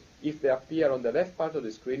numbers if they appear on the left part of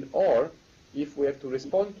the screen, or if we have to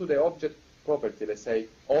respond to the object property, let's say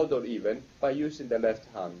odd or even, by using the left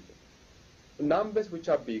hand. Numbers which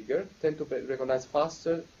are bigger tend to recognize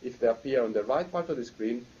faster if they appear on the right part of the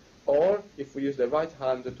screen, or if we use the right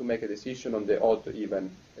hand to make a decision on the odd or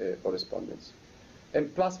even correspondence.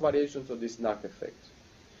 And plus variations of this SNARC effect.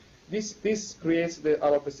 This creates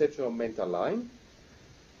our perception of mental line,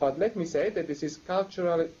 but let me say that this is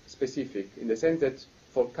culturally specific in the sense that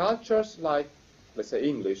for cultures like, let's say,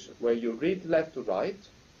 English, where you read left to right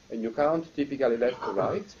and you count typically left to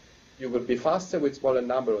right, you will be faster with smaller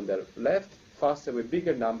number on the left, faster with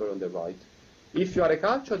bigger number on the right. If you are a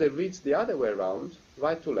culture that reads the other way around,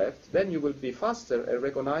 right to left, then you will be faster at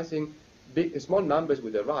recognizing small numbers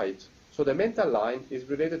with the right. So the mental line is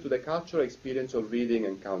related to the cultural experience of reading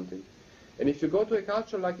and counting. And if you go to a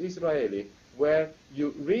culture like Israeli, where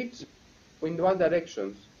you read in one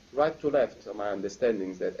direction, right to left, my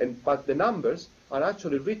understanding is that, but the numbers are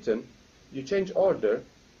actually written, you change order,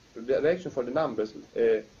 the direction for the numbers,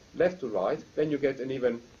 left to right, then you get an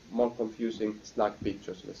even more confusing SNARC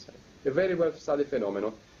pictures, let's say. A very well-studied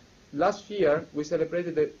phenomenon. Last year, we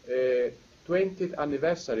celebrated the 20th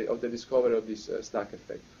anniversary of the discovery of this SNARC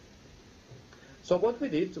effect. So what we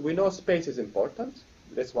did, we know space is important,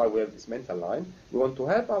 that's why we have this mental line. We want to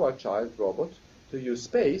help our child robot to use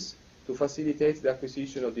space to facilitate the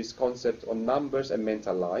acquisition of this concept on numbers and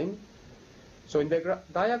mental line. So in the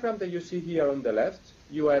diagram that you see here on the left,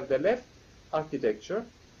 you have the left architecture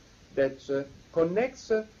that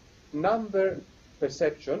connects number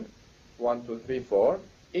perception, 1, 2, 3, 4,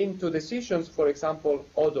 into decisions, for example,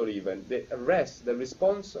 odd or even. The rest, the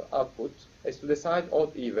response output, is to decide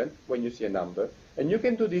odd even when you see a number. And you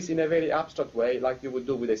can do this in a very abstract way, like you would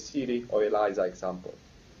do with a Siri or Eliza example.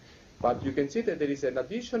 But you can see that there is an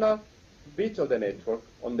additional bit of the network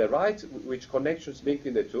on the right, which connections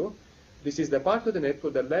between the two. This is the part of the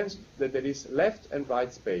network that learns that there is left and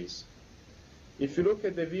right space. If you look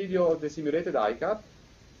at the video of the simulated ICAP,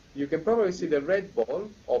 you can probably see the red ball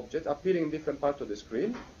object appearing in different parts of the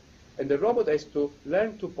screen, and the robot has to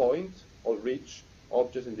learn to point or reach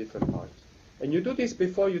objects in different parts. And you do this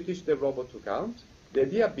before you teach the robot to count, the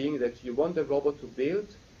idea being that you want the robot to build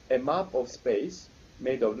a map of space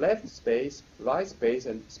made of left space, right space,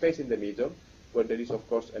 and space in the middle, where there is, of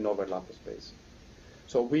course, an overlap of space.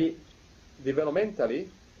 So developmentally,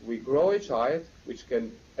 we grow a child which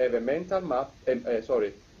can have a mental map,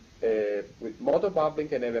 with motor bubbling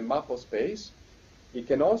can have a map of space. It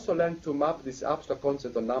can also learn to map this abstract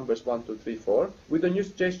concept of numbers 1, 2, 3, 4. We don't use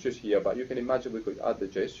gestures here, but you can imagine we could add the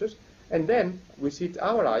gestures. And then we sit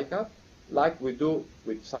our ICAP, like we do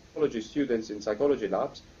with psychology students in psychology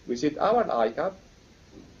labs. We sit our ICAP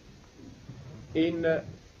in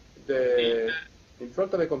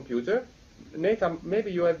front of a computer. Nathan,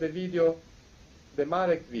 maybe you have the video, the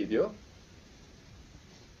Marek video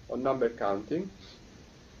on number counting.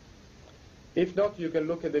 If not, you can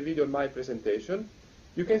look at the video in my presentation.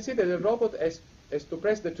 You can see that the robot has to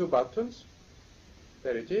press the two buttons.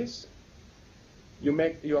 There it is.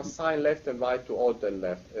 You assign left and right to odd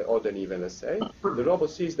and even, let's say. The robot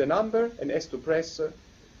sees the number and has to press.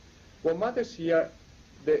 What matters here,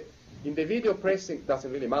 in the video pressing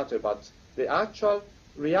doesn't really matter, but the actual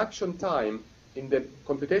reaction time in the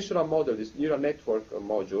computational model, this neural network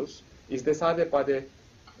modules, is decided by the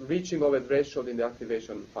reaching of a threshold in the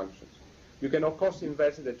activation functions. You can, of course,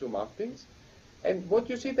 invert the two mappings. And what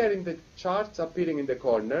you see there in the charts appearing in the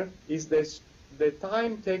corner is the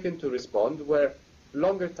time taken to respond, where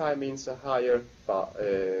longer time means a higher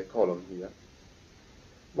column here.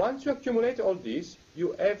 Once you accumulate all these,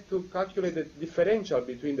 you have to calculate the differential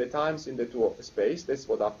between the times in the two space. That's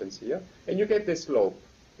what happens here. And you get the slope.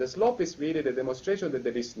 The slope is really the demonstration that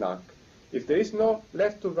there is snag. If there is no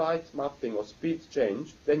left to right mapping or speed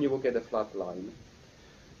change, then you will get a flat line.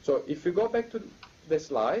 So if you go back to the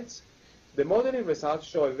slides, the modeling results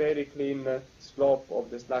show a very clean slope of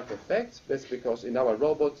the snag effect. That's because in our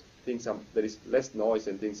robot, there is less noise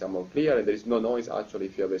and things are more clear, and there is no noise actually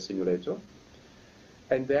if you have a simulator.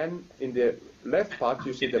 And then in the left part,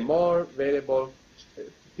 you see the more variable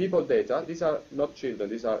people data. These are not children,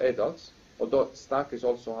 these are adults, although snag is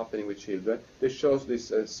also happening with children. This shows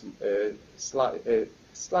this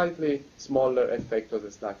slightly smaller effect of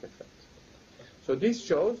the snag effect. So this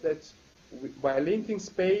shows that by linking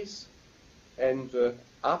space and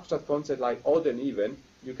abstract concepts like odd and even,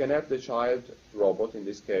 you can help the child robot, in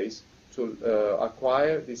this case, to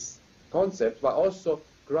acquire this concept, but also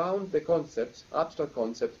ground the concepts, abstract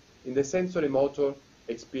concepts, in the sensory motor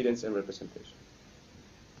experience and representation.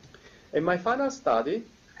 And my final study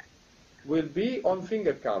will be on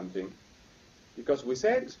finger counting, because we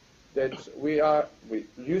said that we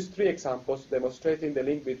use 3 examples demonstrating the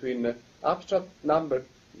link between abstract number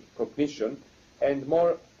cognition and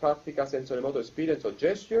more practical sensory motor experience or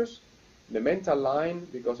gestures, the mental line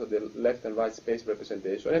because of the left and right space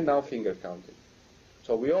representation, and now finger counting.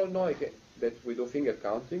 So we all know again that we do finger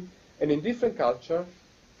counting, and in different cultures,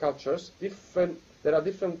 there are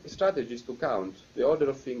different strategies to count. The order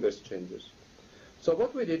of fingers changes. So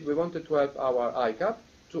what we did, we wanted to help our ICAP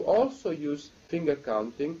to also use finger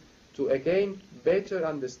counting to again better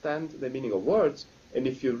understand the meaning of words. And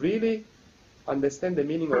if you really understand the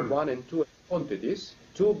meaning of 1 and 2 quantities,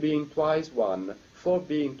 2 being twice 1, 4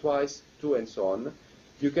 being twice 2, and so on,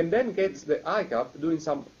 you can then get the ICAP doing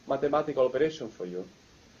some mathematical operation for you.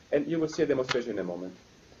 And you will see a demonstration in a moment.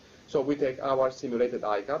 So we take our simulated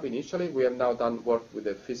ICAP initially. We have now done work with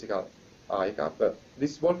the physical ICAP.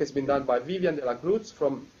 This work has been done by Vivian de la Cruz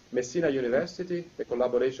from Messina University, a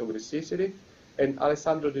collaboration with Sicily, and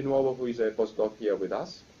Alessandro Di Nuovo, who is a postdoc here with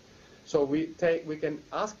us. So we can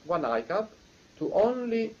ask one ICAP to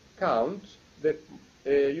only count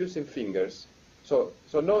using fingers. So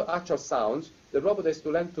no actual sounds. The robot has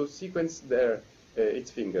to learn to sequence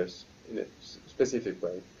its fingers in a specific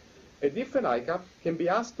way. A different ICAP can be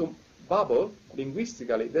asked to bubble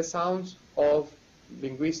linguistically the sounds of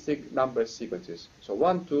linguistic number sequences. So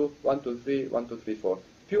 1, 2, 1, 2, 3, 1, 2, 3, 4.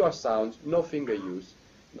 Pure sounds, no finger use.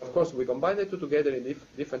 Of course, we combine the two together in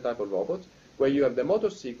different type of robots, where you have the motor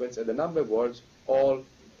sequence and the number words all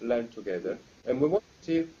learned together. And we want to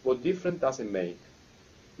see what difference does it make.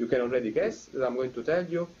 You can already guess that I'm going to tell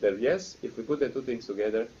you that yes, if we put the two things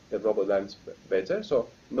together, the robot learns better. So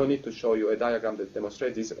no need to show you a diagram that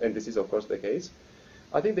demonstrates this, and this is of course the case.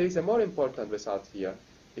 I think there is a more important result here.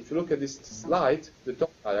 If you look at this slide, the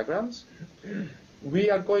top diagrams, we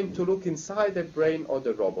are going to look inside the brain of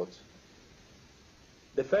the robot.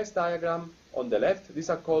 The first diagram on the left, these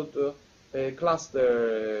are called a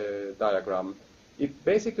cluster diagram. It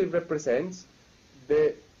basically represents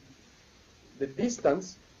the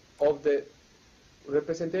distance of the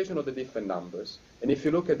representation of the different numbers. And if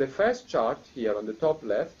you look at the first chart here on the top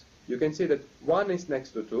left, you can see that 1 is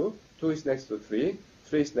next to 2, 2 is next to 3,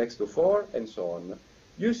 3 is next to 4, and so on.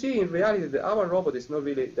 You see in reality that our robot is not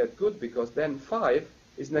really that good, because then 5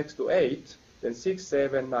 is next to 8, then 6,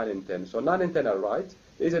 7, 9, and 10. So 9 and 10 are right.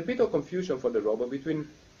 There is a bit of confusion for the robot between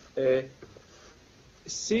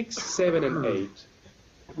 6, 7, and 8,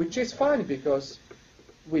 which is fine because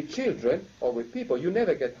with children or with people, you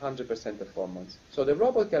never get 100% performance. So the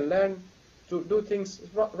robot can learn to do things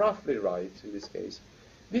roughly right in this case.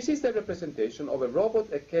 This is the representation of a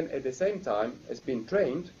robot that can, at the same time, has been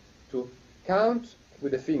trained to count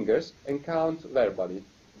with the fingers and count verbally.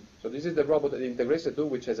 So this is the robot that integrates the two,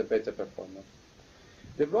 which has a better performance.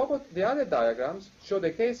 The other diagrams show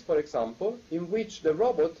the case, for example, in which the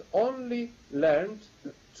robot only learned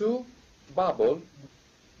to bubble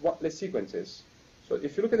the sequences. So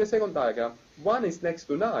if you look at the second diagram, 1 is next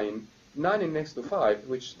to 9, 9 is next to 5,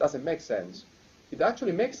 which doesn't make sense. It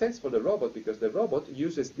actually makes sense for the robot, because the robot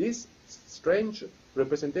uses this strange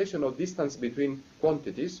representation of distance between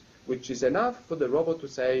quantities, which is enough for the robot to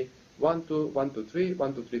say 1, 2, 1, 2, 3,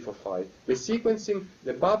 1, 2, 3, 4, 5. The sequencing,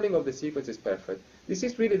 the bubbling of the sequence is perfect. This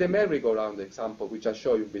is really the merry-go-round example which I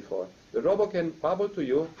showed you before. The robot can bubble to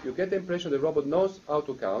you, you get the impression the robot knows how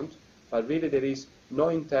to count, but really there is no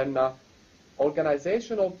internal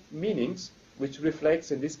organization of meanings which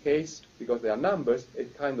reflects, in this case, because they are numbers, a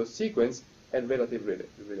kind of sequence and relative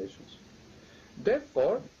relations.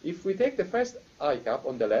 Therefore, if we take the first ICAP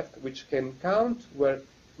on the left, which can count where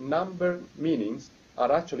number meanings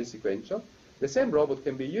are actually sequential, the same robot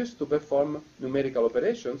can be used to perform numerical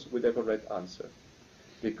operations with the correct answer.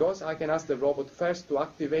 Because I can ask the robot first to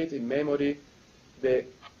activate in memory the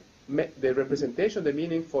representation, the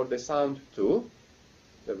meaning for the sound 2.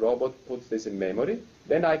 The robot puts this in memory.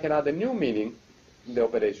 Then I can add a new meaning in the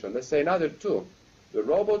operation. Let's say another 2. The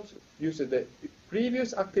robot uses the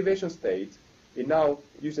previous activation state. It now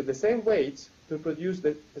uses the same weights to produce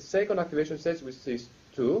the second activation state, which is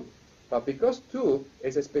 2. But because 2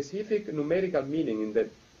 is a specific numerical meaning in the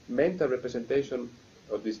mental representation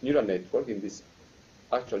of this neural network, in this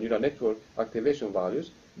actual neural network activation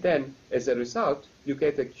values, then as a result, you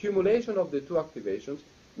get a accumulation of the two activations,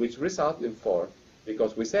 which result in 4.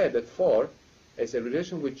 Because we said that 4 is a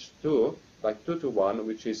relation with 2, like 2 to 1,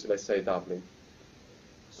 which is, let's say, doubling.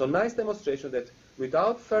 So nice demonstration that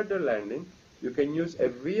without further learning, you can use a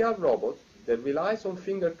real robot that relies on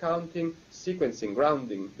finger counting, sequencing,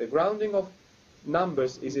 grounding. The grounding of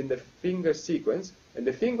numbers is in the finger sequence, and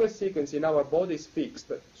the finger sequence in our body is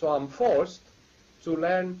fixed. So I'm forced to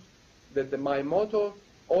learn that my motor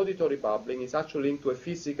auditory bubbling is actually linked to a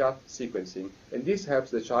physical sequencing. And this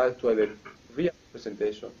helps the child to have a real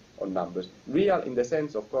representation of numbers. Real in the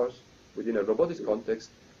sense, of course, within a robotics context,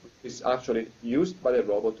 is actually used by the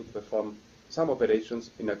robot to perform some operations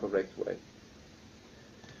in a correct way.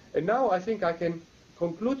 And now I think I can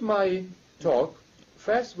conclude my talk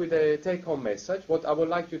first with a take-home message. What I would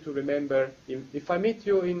like you to remember, if I meet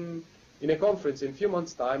you in a conference in a few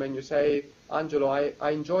months' time and you say, Angelo, I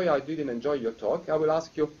didn't enjoy your talk, I will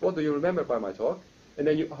ask you, what do you remember by my talk? And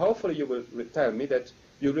then hopefully you will tell me that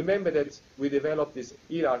you remember that we developed this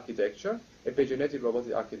ERA architecture, epigenetic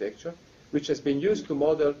robotic architecture, which has been used to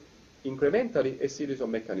model incrementally a series of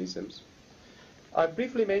mechanisms. I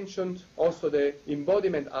briefly mentioned also the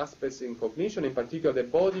embodiment aspects in cognition, in particular the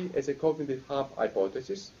body as a cognitive hub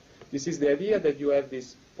hypothesis. This is the idea that you have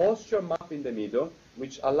this posture map in the middle,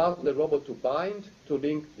 which allows the robot to bind, to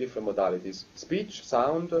link different modalities: speech,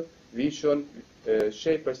 sound, vision,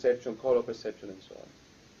 shape perception, color perception, and so on.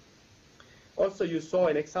 Also, you saw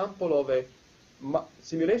an example of a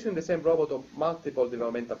simulation in the same robot of multiple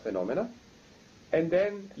developmental phenomena. And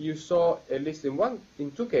then you saw, at least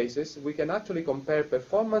in two cases, we can actually compare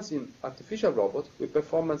performance in artificial robots with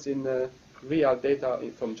performance in real data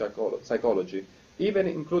from psychology. Even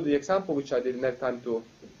include the example, which I didn't have time to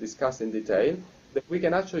discuss in detail, that we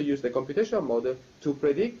can actually use the computational model to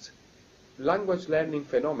predict language learning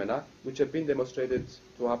phenomena which have been demonstrated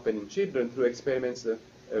to happen in children through experiments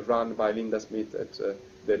run by Linda Smith at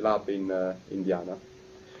the lab in Indiana.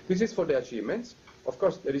 This is for the achievements. Of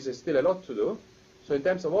course, there is still a lot to do. So in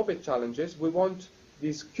terms of open challenges, we want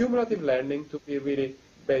this cumulative learning to be really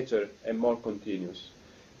better and more continuous.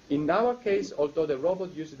 In our case, although the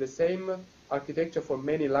robot uses the same architecture for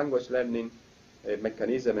many language learning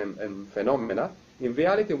mechanisms and phenomena, in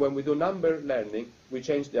reality, when we do number learning, we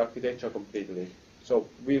change the architecture completely. So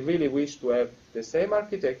we really wish to have the same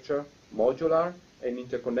architecture, modular and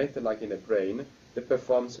interconnected like in a brain, that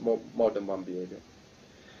performs more than one behavior.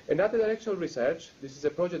 Another direction of research, this is a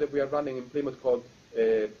project that we are running in Plymouth called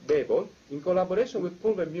Babel, in collaboration with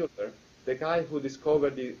Pulver Mueller, the guy who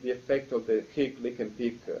discovered the effect of the hic, lick, and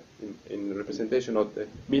peak in representation of the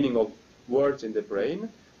meaning of words in the brain.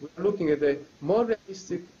 We're looking at a more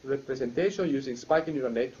realistic representation using spiking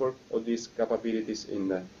neural network of these capabilities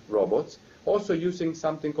in robots, also using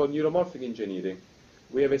something called neuromorphic engineering.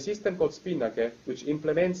 We have a system called Spinnaker, which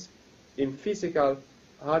implements in physical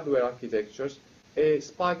hardware architectures a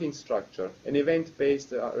spiking structure, an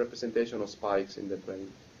event-based representation of spikes in the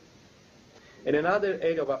brain. And another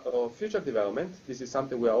area of future development, this is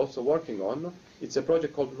something we are also working on, it's a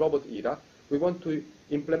project called Robot Era. We want to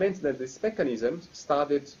implement this mechanism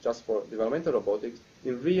studied just for developmental robotics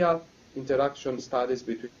in real interaction studies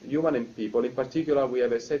between human and people. In particular, we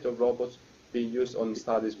have a set of robots being used on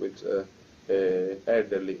studies with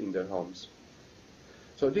elderly in their homes.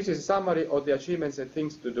 So this is a summary of the achievements and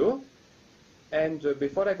things to do. And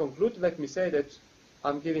before I conclude, let me say that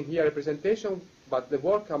I'm giving here a presentation, but the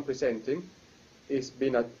work I'm presenting is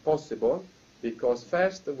been possible because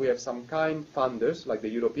first we have some kind funders like the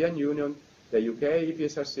European Union, the UK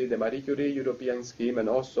EPSRC, the Marie Curie European scheme, and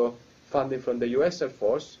also funding from the US Air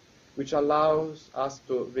Force, which allows us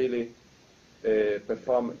to really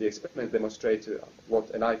perform the experiment, demonstrate what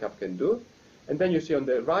an ICAP can do. And then you see on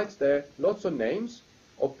the right there lots of names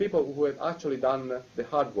of people who have actually done the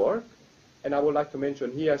hard work. And I would like to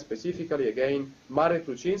mention here specifically again Marek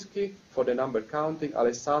Luczynski for the number counting,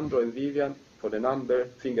 Alessandro and Vivian for the number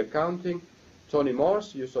finger counting, Tony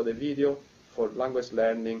Morse, you saw the video, for language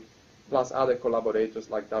learning, plus other collaborators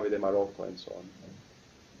like Davide Marocco and so on.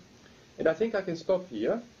 And I think I can stop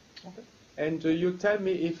here. Okay. And you tell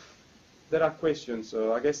me if there are questions.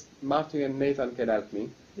 I guess Martin and Nathan can help me.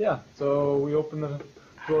 Yeah, so we open the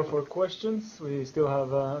floor for questions. We still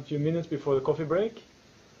have a few minutes before the coffee break.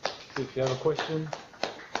 So if you have a question.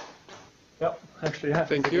 Yeah, actually, yeah.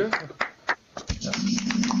 Thank you. Yeah.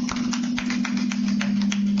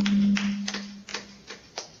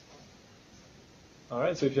 All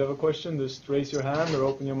right, so if you have a question, just raise your hand or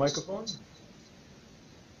open your microphone.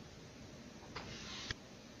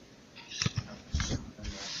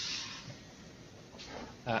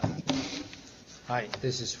 Hi,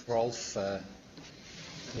 this is Rolf,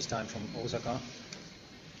 this time from Osaka.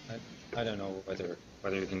 I don't know whether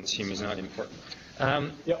you can see me, is not important.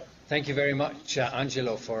 Thank you very much,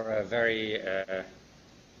 Angelo, for a very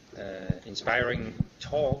inspiring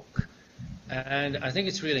talk. And I think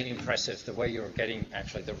it's really impressive the way you're getting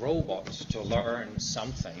actually the robots to learn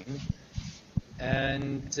something.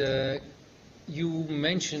 And you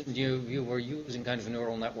mentioned you were using kind of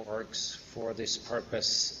neural networks for this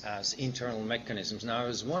purpose as internal mechanisms. Now I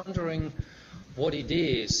was wondering what it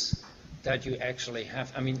is that you actually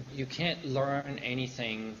have. I mean, you can't learn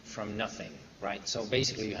anything from nothing, right? So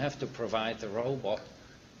basically you have to provide the robot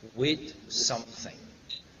with something.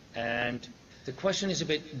 And the question is a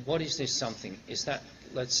bit, what is this something? Is that,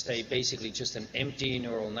 let's say, basically just an empty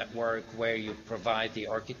neural network where you provide the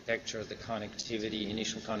architecture, the connectivity,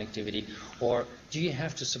 initial connectivity, or do you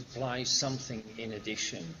have to supply something in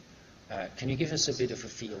addition? Can you give us a bit of a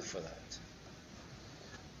feel for that?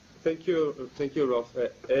 Thank you, Rolf.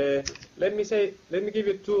 Let me give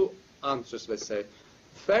you two answers, let's say.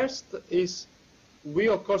 First is, we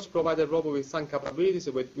of course provide a robot with some capabilities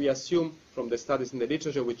that we assume from the studies in the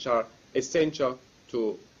literature which are essential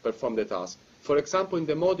to perform the task. For example, in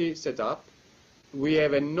the MODI setup, we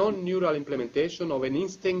have a non-neural implementation of an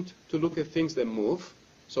instinct to look at things that move.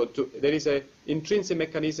 So there is an intrinsic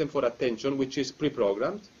mechanism for attention which is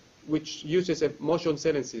pre-programmed, which uses a motion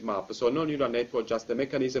sequence map. So no neural network, just a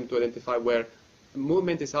mechanism to identify where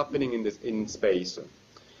movement is happening in space.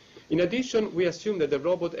 In addition, we assume that the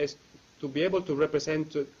robot has to be able to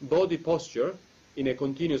represent body posture in a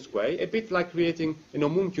continuous way, a bit like creating an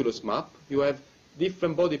homunculus map. You have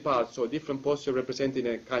different body parts or different posture representing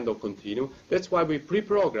a kind of continuum. That's why we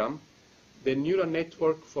pre-program the neural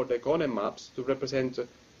network for the component maps to represent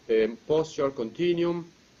posture,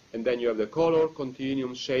 continuum, and then you have the color,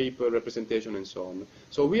 continuum, shape, representation, and so on.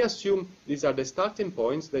 So we assume these are the starting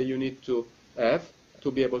points that you need to have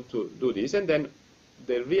to be able to do this. And then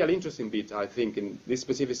the real interesting bit, I think, in this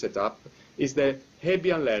specific setup is the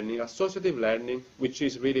Hebbian learning, associative learning, which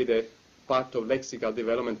is really the part of lexical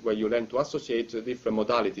development where you learn to associate different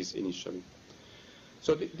modalities initially.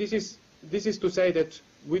 So this is to say that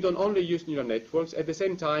we don't only use neural networks. At the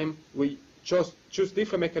same time, we choose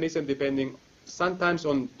different mechanisms depending sometimes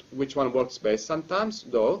on which one works best. Sometimes,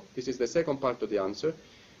 though, this is the second part of the answer,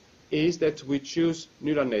 is that we choose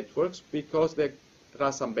neural networks because there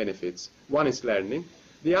are some benefits. One is learning.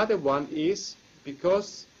 The other one is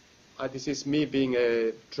because, this is me being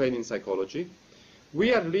trained in psychology,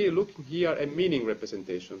 we are really looking here at meaning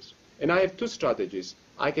representations. And I have two strategies.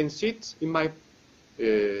 I can sit in my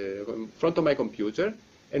in front of my computer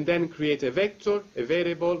and then create a vector, a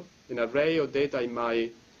variable, an array of data in my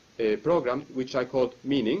program, which I called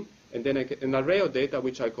meaning, and then an array of data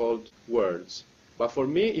which I called words. But for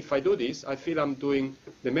me, if I do this, I feel I'm doing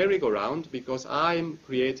the merry-go-round because I'm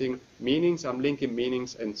creating meanings, I'm linking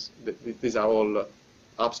meanings, and these are all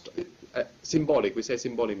symbolic. We say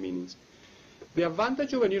symbolic meanings. The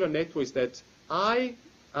advantage of a neural network is that I,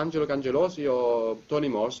 Angelo Cangelosi or Tony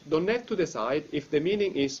Morse, don't have to decide if the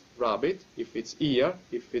meaning is rabbit, if it's ear,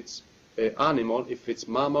 if it's animal, if it's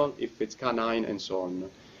mammal, if it's canine, and so on.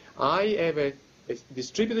 I have a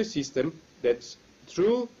distributed system that,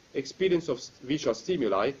 through experience of visual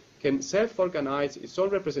stimuli, can self-organize its own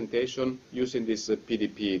representation using this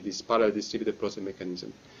PDP, this parallel distributed process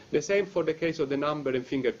mechanism. The same for the case of the number and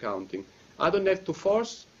finger counting. I don't have to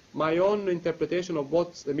force my own interpretation of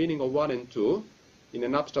what's the meaning of 1 and 2 in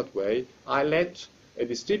an abstract way. I let a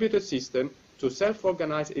distributed system to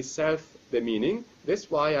self-organize itself the meaning.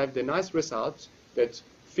 That's why I have the nice result that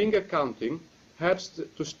finger counting helps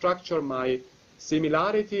to structure my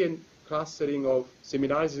similarity and clustering of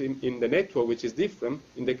similarities in the network, which is different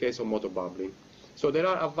in the case of motor bubbling. So there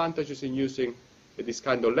are advantages in using this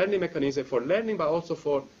kind of learning mechanism for learning, but also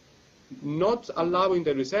for not allowing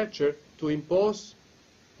the researcher to impose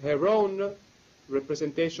her own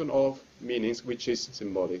representation of meanings, which is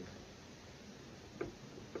symbolic.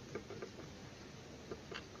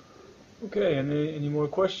 Okay, any more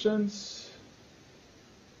questions?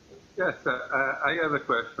 Yes, I have a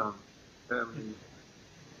question.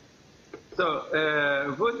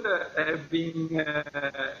 Would having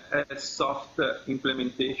a soft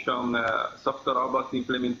implementation, soft robot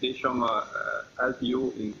implementation help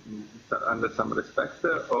you under some respect,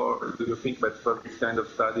 or do you think that for this kind of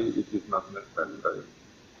study it is not necessary?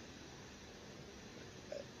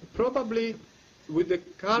 Probably with the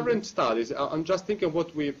current studies, I'm just thinking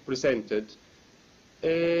what we presented,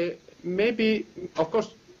 maybe, of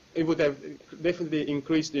course, it would have definitely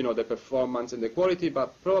increased, the performance and the quality,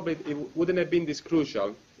 but probably it wouldn't have been this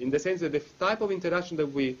crucial in the sense that the type of interaction that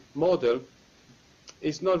we model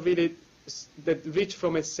is not really that rich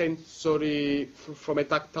from a sensory, from a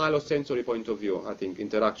tactile or sensory point of view, I think,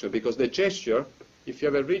 interaction, because the gesture, if you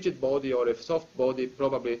have a rigid body or a soft body,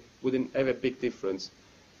 probably wouldn't have a big difference.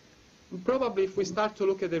 Probably if we start to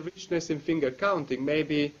look at the richness in finger counting,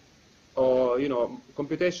 maybe, or,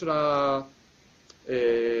 computational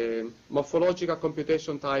morphological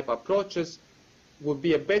computation type approaches would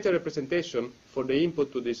be a better representation for the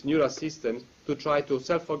input to this neural system to try to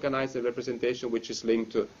self-organize the representation, which is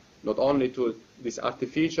linked to not only to this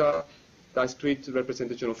artificial discrete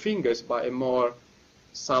representation of fingers, but a more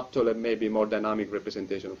subtle and maybe more dynamic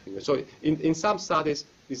representation of fingers. So in some studies,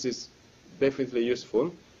 this is definitely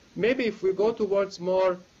useful. Maybe if we go towards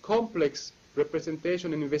more complex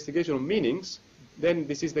representation and investigation of meanings, then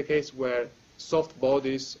this is the case where soft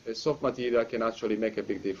bodies, soft material can actually make a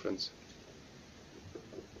big difference.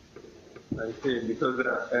 I see, because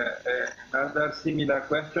another similar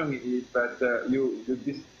question is that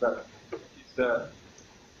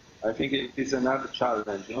I think it is another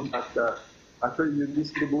challenge, but actually you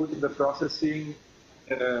distribute the processing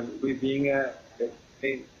within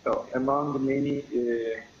among many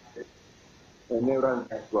neural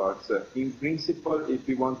networks. In principle, if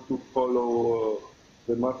we want to follow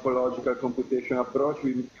the morphological computation approach,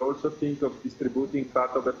 we also think of distributing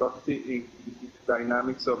part of the processing in the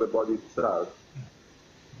dynamics of the body itself.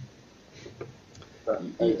 I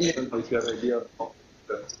don't know if you have an idea of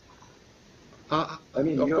that. I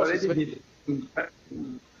mean, you already did.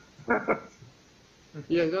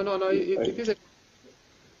 Yeah, no, it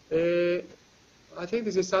is I think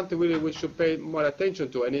this is something really we should pay more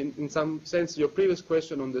attention to, and in some sense your previous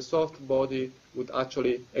question on the soft body would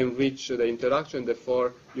actually enrich the interaction,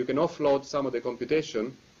 therefore you can offload some of the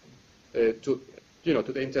computation you know,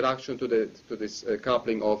 to the interaction, to this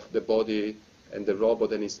coupling of the body and the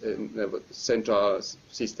robot and its central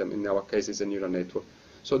system. In our case, is a neural network.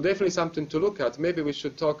 So definitely something to look at. Maybe we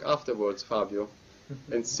should talk afterwards, Fabio,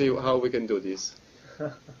 and see how we can do this.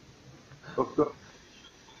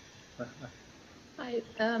 Hi,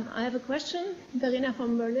 I have a question. Verena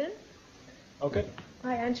from Berlin. Okay.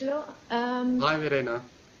 Hi, Angelo. Hi, Verena.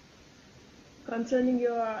 Concerning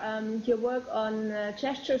your work on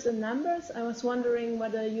gestures and numbers, I was wondering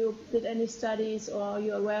whether you did any studies or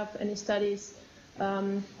you're aware of any studies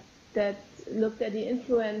that looked at the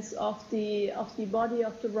influence of the body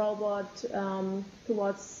of the robot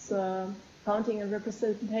towards counting and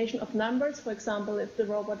representation of numbers. For example, if the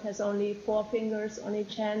robot has only 4 fingers on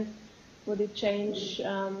each hand, would it change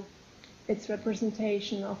its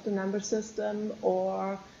representation of the number system?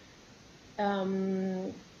 Or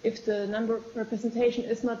if the number representation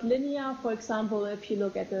is not linear, for example, if you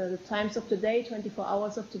look at the times of the day, 24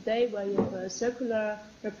 hours of the day, where you have a circular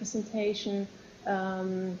representation,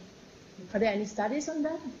 are there any studies on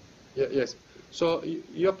that? Yes. So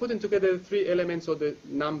you're putting together 3 elements of the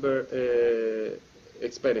number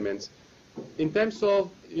experiments. In terms of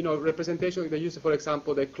representation, they use, for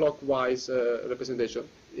example, the clockwise representation.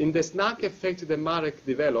 In the snack effect that Marek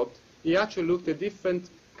developed, he actually looked at different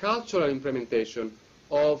cultural implementation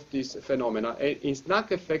of this phenomena. And in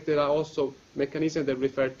snack effect, there are also mechanisms that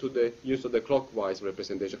refer to the use of the clockwise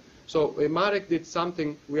representation. So Marek did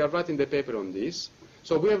something. We are writing the paper on this.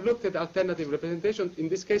 So we have looked at alternative representation, in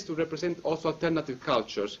this case to represent also alternative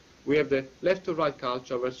cultures. We have the left to right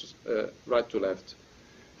culture versus right to left.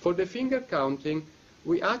 For the finger counting,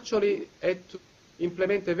 we actually had to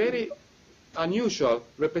implement a very unusual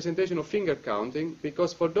representation of finger counting,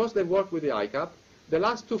 because for those that work with the ICAP, the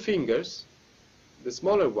last 2 fingers, the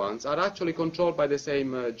smaller ones, are actually controlled by the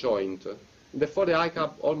same joint. Therefore, the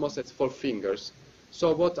ICAP almost has 4 fingers.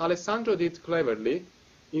 So what Alessandro did cleverly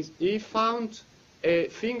is he found a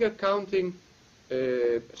finger counting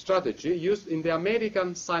strategy used in the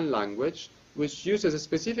American Sign Language, which uses a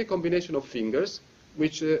specific combination of fingers,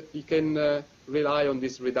 which you can rely on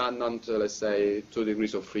this redundant, let's say, 2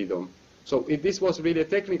 degrees of freedom. So this was really a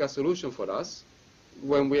technical solution for us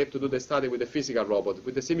when we have to do the study with a physical robot.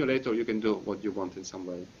 With the simulator, you can do what you want in some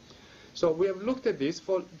way. So we have looked at this.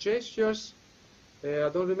 For gestures, I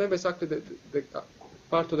don't remember exactly the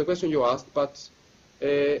part of the question you asked, but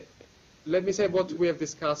let me say what we have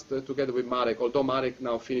discussed together with Marek, although Marek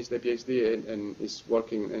now finished the PhD and is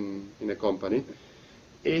working in a company,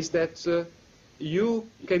 is that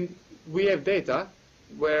we have data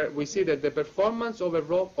where we see that the performance of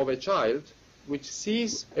a child which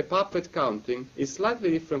sees a puppet counting is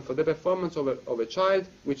slightly different from the performance of a child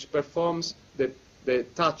which performs the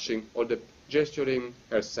touching or the gesturing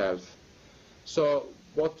herself. So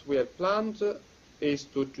what we have planned is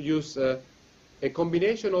to use a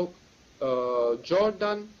combination of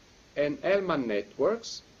Jordan and Hellman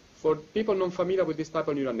networks. For people not familiar with this type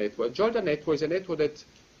of neural network, Jordan network is a network that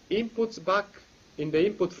inputs back in the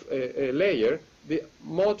input layer the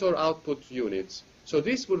motor output units. So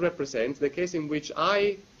this would represent the case in which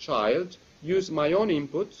I, child, use my own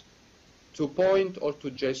input to point or to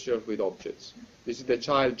gesture with objects. This is the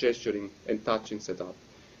child gesturing and touching setup.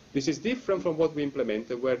 This is different from what we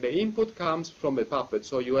implemented, where the input comes from a puppet,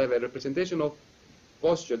 so you have a representation of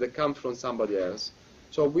posture that comes from somebody else.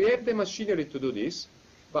 So we have the machinery to do this,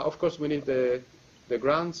 but of course we need the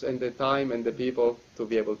grants and the time and the people to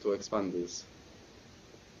be able to expand this.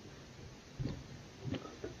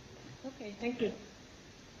 Okay, thank you.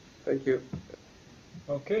 Thank you.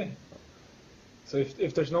 Okay. So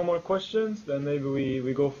if there's no more questions, then maybe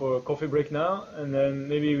we go for a coffee break now, and then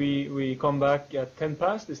maybe we come back at 10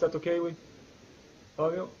 past. Is that okay with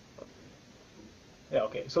Fabio? Yeah,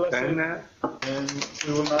 okay. So let's and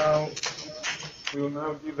we will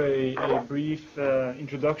now give a brief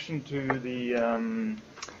introduction to the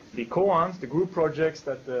koans, the group projects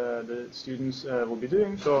that the students will be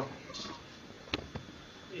doing. So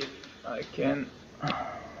if I can.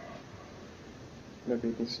 Maybe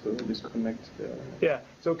it needs to disconnect. Yeah.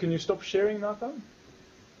 So can you stop sharing, Nathan?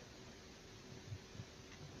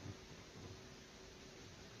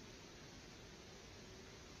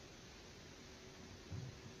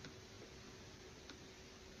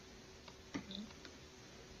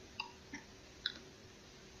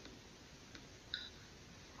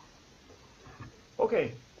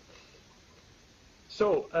 Okay.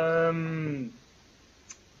 So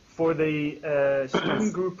for the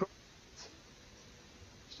student group.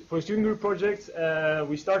 For student group projects,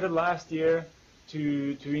 we started last year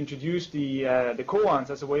to introduce the koans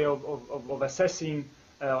as a way of assessing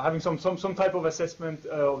having some type of assessment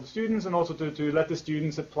of the students, and also to let the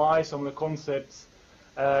students apply some of the concepts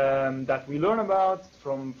that we learn about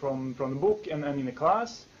from the book and in the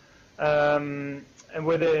class. And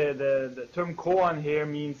where the term koan here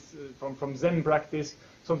means from Zen practice,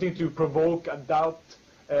 something to provoke a doubt,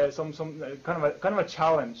 some kind of a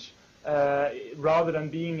challenge, rather than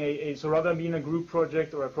being a group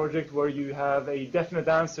project or a project where you have a definite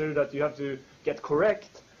answer that you have to get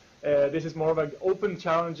correct. This is more of an open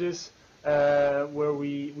challenges where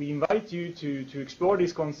we invite you to explore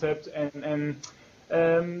these concepts and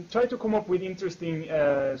try to come up with interesting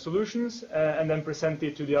solutions and then present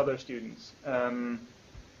it to the other students.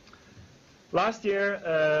 Last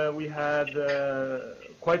year we had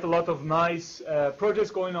quite a lot of nice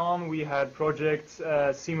projects going on. We had projects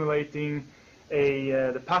simulating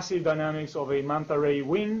the passive dynamics of a manta ray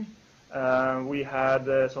wing. We had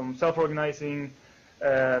some self-organizing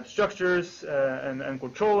structures and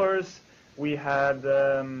controllers. We had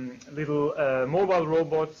little mobile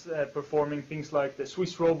robots performing things like the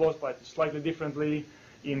Swiss robots, but slightly differently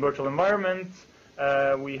in virtual environment.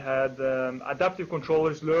 We had adaptive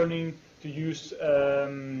controllers learning to use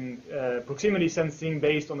proximity sensing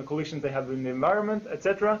based on the collisions they have in the environment,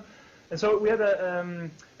 etc. And so we had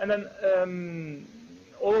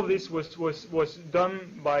all of this was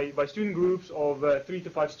done by student groups of 3 to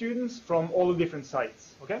 5 students from all the different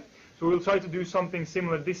sites. Okay, so we'll try to do something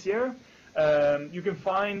similar this year. You can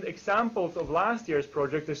find examples of last year's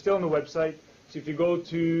project. They're still on the website. So if you go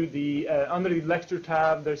to the under the lecture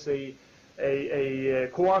tab, there's a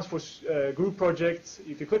koans for group projects.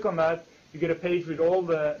 If you click on that, you get a page with all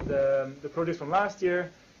the projects from last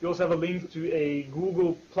year. You also have a link to a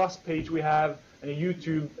Google Plus page we have and a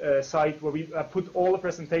YouTube site where we put all the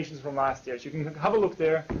presentations from last year. So you can have a look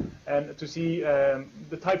there and to see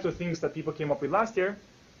the types of things that people came up with last year.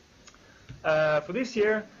 For this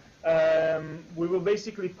year, we will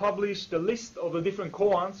basically publish the list of the different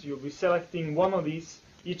koans. You'll be selecting one of these,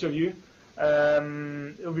 each of you.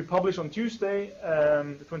 It will be published on Tuesday,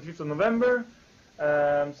 the 25th of November.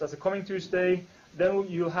 So that's a coming Tuesday. Then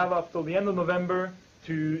you'll have up till the end of November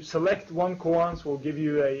to select one koan. So we'll give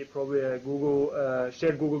you probably a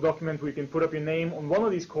shared Google document where you can put up your name on one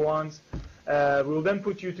of these koans. We will then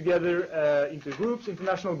put you together into groups,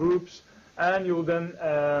 international groups, and you will then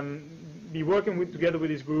be working together with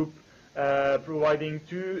this group, providing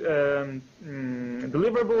 2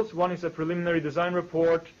 deliverables. One is a preliminary design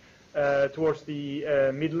report towards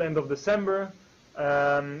the middle end of December,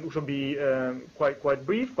 which will be quite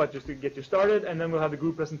brief, but just to get you started. And then we'll have the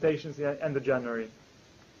group presentations at the end of January.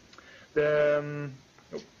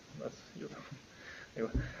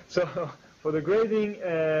 Anyway. So for the grading,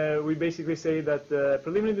 we basically say that the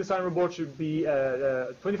preliminary design report should be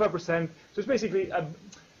 25%. So it's basically a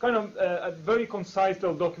kind of a very concise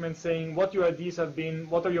little document saying what your ideas have been,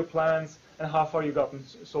 what are your plans, and how far you've gotten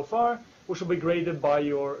so far, which will be graded by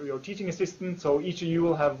your teaching assistant. So each of you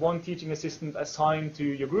will have one teaching assistant assigned to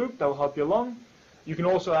your group that will help you along. You can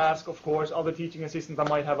also ask, of course, other teaching assistants that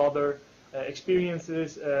might have other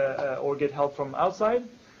experiences or get help from outside.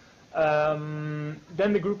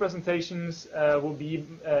 Then the group presentations will be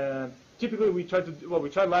typically we tried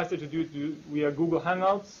last year to do via Google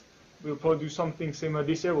Hangouts. We'll probably do something similar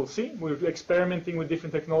this year. We'll see. We're experimenting with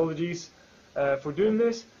different technologies for doing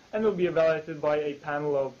this, and it'll be evaluated by a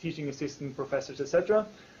panel of teaching assistant professors, etc.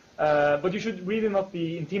 But you should really not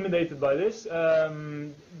be intimidated by this.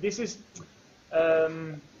 This is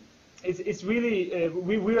it's really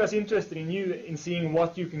we're as interested in you in seeing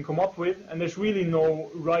what you can come up with, and there's really no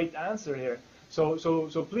right answer here. So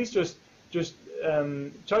please just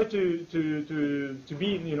try to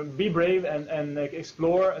be brave and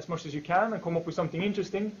explore as much as you can and come up with something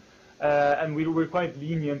interesting. And we're quite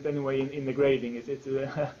lenient anyway in the grading.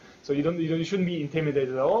 So you shouldn't be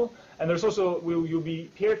intimidated at all. And there's also you'll be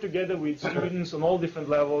paired together with students on all different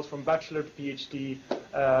levels, from bachelor to PhD.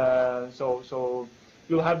 So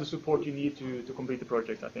you'll have the support you need to complete the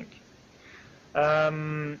project, I think.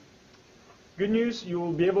 Good news, you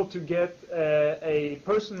will be able to get a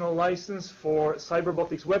personal license for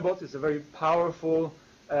Cyberbotics WebBot. It's a very powerful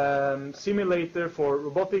simulator for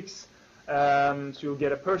robotics. So you'll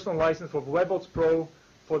get a personal license for WebBots Pro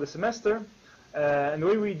for the semester. And the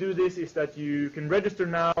way we do this is that you can register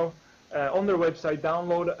now on their website,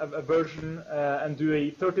 download a version and do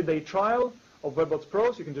a 30-day trial of WebBots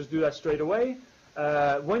Pro. So you can just do that straight away.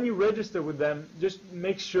 When you register with them, just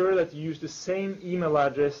make sure that you use the same email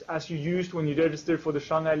address as you used when you registered for the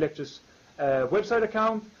ShanghAI Lectures website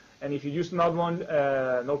account. And if you use another one,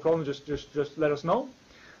 no problem, just let us know.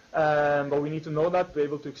 But we need to know that to be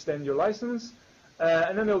able to extend your license.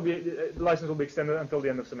 and then the license will be extended until the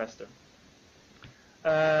end of semester.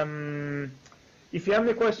 If you have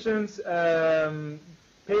any questions,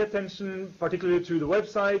 pay attention particularly to the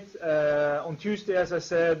website. On Tuesday, as I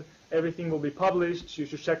said, everything will be published. You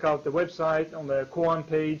should check out the website on the koan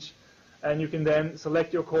page, and you can then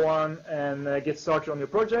select your koan and get started on your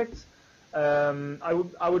project.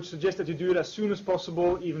 I would suggest that you do it as soon as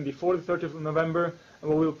possible, even before the 30th of November. And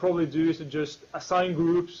what we'll probably do is to just assign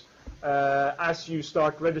groups as you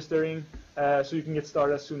start registering, so you can get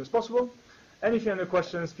started as soon as possible. And if you have any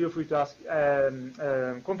questions, feel free to ask,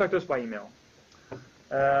 contact us by email.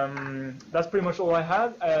 That's pretty much all I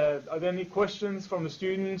had. Are there any questions from the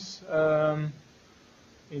students in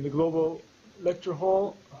the global lecture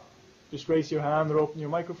hall? Just raise your hand or open your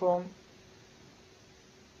microphone.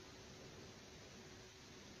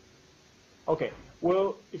 Okay.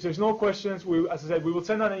 Well, if there's no questions, as I said, we will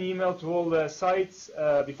send out an email to all the sites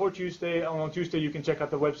before Tuesday. And on Tuesday, you can check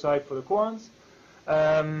out the website for the koans.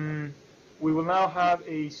 We will now have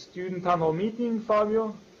a student town hall meeting.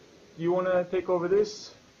 Fabio, do you want to take over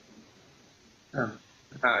this? Yeah.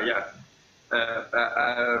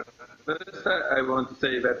 First, I want to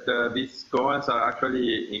say that these koans are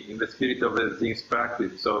actually in the spirit of the things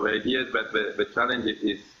practice. So the idea is that the challenge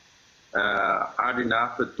is hard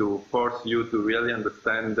enough to force you to really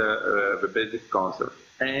understand the basic concept.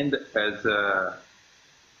 And as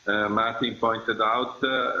Martin pointed out,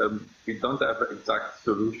 we don't have exact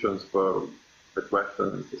solutions for the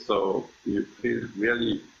questions, so you feel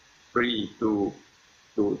really free to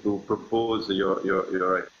propose your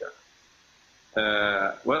idea.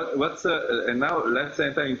 And now let's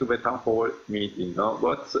enter into the town hall meeting. No?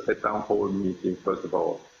 What's a town hall meeting, first of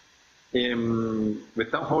all? The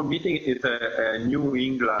town hall meeting is a New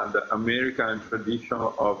England American tradition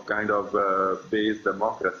of kind of base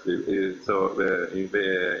democracy. So at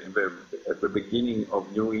the beginning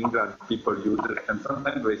of New England, people used it, and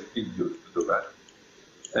sometimes they still use to do that,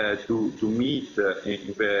 to meet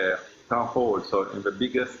in the town hall. So in the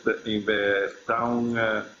town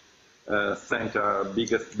center,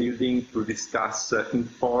 biggest building, to discuss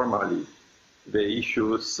informally the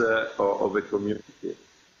issues of the community.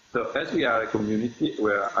 So as we are a community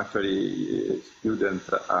where actually students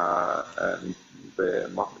are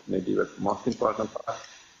maybe the most important part,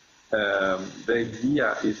 the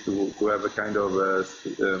idea is to have a kind of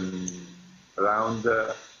round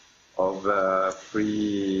of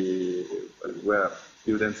free, where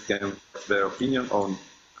students can have their opinion on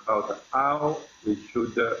about how we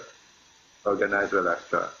should organize the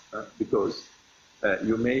lecture, because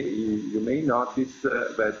you may notice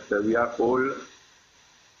that we are all.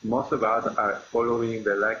 Most of us are following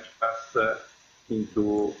the lectures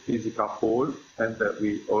into physical hall, and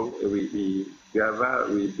we together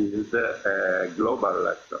we build a global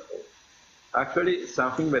lecture hall. Actually,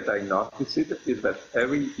 something that I noticed is that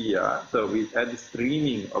every year, so we had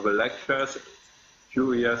streaming of the lectures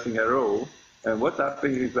 2 years in a row, and what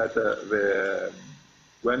happens is that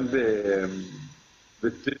when the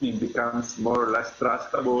streaming becomes more or less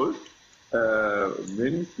trustable,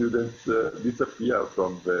 many students disappear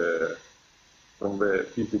from the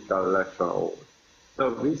physical lecture hall.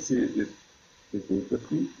 So this is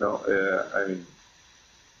interesting. No, I mean,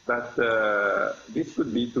 but this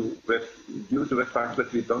could be due to the fact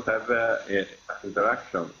that we don't have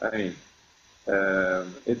interaction. I mean,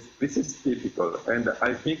 this is typical, and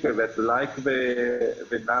I think that like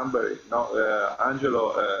the number,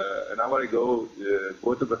 Angelo an hour ago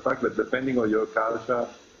quoted the fact that depending on your culture,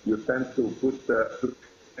 you tend to put the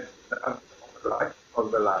right or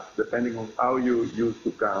the last, depending on how you used to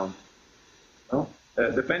count. No?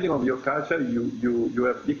 Depending on your culture, you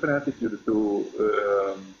have different attitude to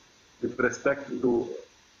with respect to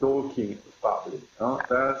talking to public. No?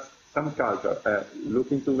 There's some culture.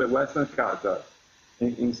 Look into the Western culture.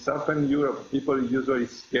 In Southern Europe, people usually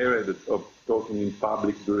scared of talking in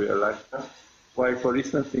public during a lecture, while, for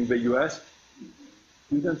instance, in the US,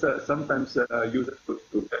 students sometimes use it to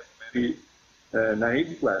get very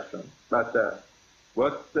naive questions, but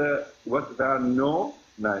there are no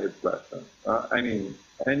naive questions. I mean,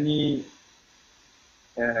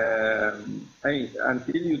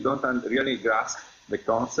 until you don't really grasp the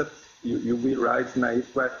concept, you will raise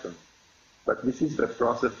naive questions. But this is the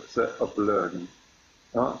process of learning.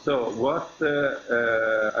 So what we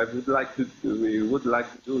would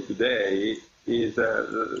like to do today is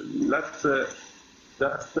let's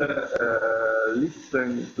just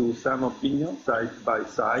listen to some opinions side by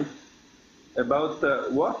side about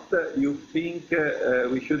what you think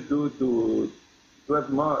we should do to have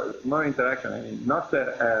more interaction. I mean, not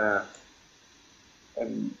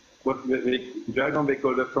what in jargon they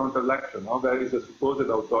call the frontal lecture. Now there is a supposed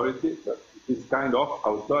authority, but it is kind of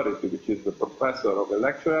authority, which is the professor or the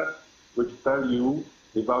lecturer, which tell you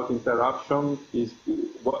without interruption is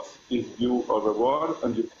what is view of the word,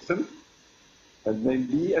 and you listen. And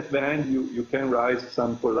maybe at the end you can raise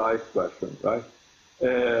some polite question, right?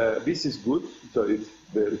 This is good, so it's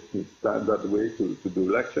the standard way to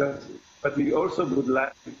do lectures. But we also would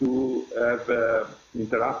like to have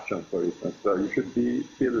interruption, for instance. So you should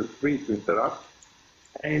feel free to interrupt.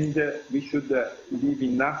 And we should leave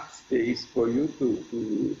enough space for you to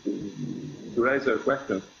raise your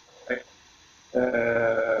questions.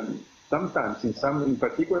 Sometimes, in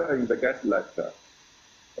particular in the guest lecture,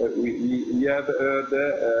 we have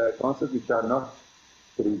heard concepts which are not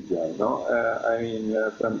trivial. No? I mean,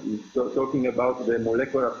 talking about the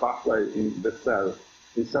molecular pathway in the cell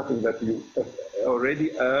is something that you already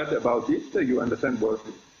heard about it, you understand what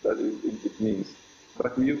it means.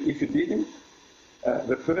 But if you didn't,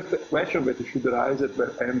 the first question that you should raise at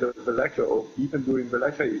the end of the lecture, or even during the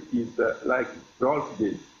lecture, is like Rolf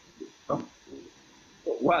did. No?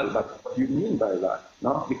 Well, but what do you mean by that?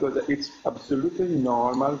 No? Because it's absolutely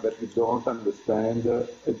normal that you don't understand a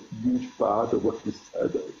huge part of what is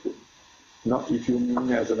said. No? If you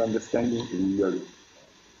mean as an understanding really.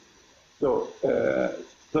 So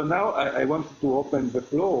now I want to open the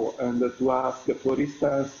floor and to ask, for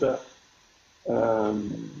instance, I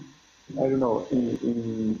don't know,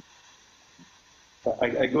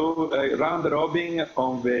 I go round robin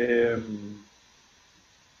on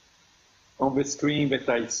the screen that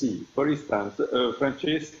I see. For instance,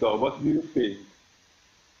 Francesco, what do you think?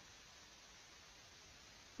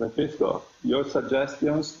 Francesco, your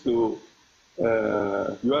suggestions to,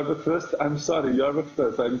 you are the first, I'm sorry, you are the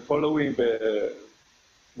first, I'm following the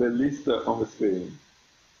list on the screen.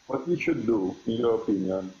 What we should do, in your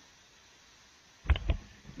opinion?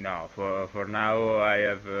 No, for now I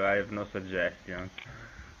have no suggestions.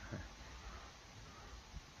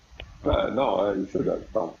 No, you should have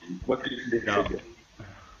found. What is the idea?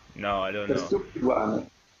 No, I don't the know. Stupid one.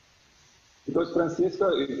 Because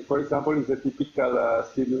Francesco, for example, is a typical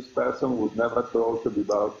serious person who would never talk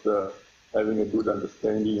without having a good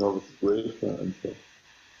understanding of the situation and so.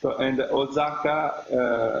 So, and Osaka,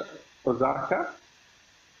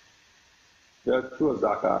 there are two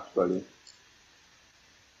Osaka actually.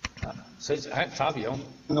 Fabio,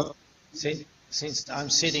 No. since I'm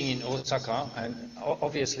sitting in Osaka, and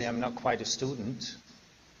obviously I'm not quite a student,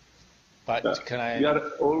 but can I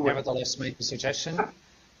nevertheless make a suggestion?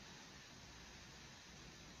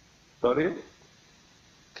 Sorry?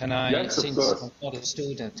 Can I, yes, since I'm not a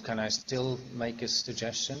student, can I still make a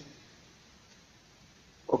suggestion?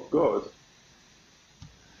 Of course.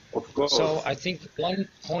 Of course. So I think one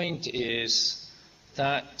point is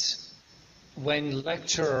that when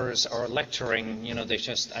lecturers are lecturing, you know, they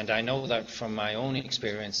just, and I know that from my own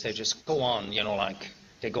experience, they just go on, you know, like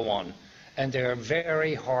they go on, and they're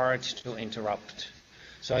very hard to interrupt.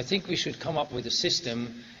 So I think we should come up with a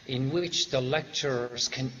system in which the lecturers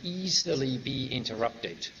can easily be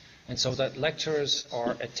interrupted, and so that lecturers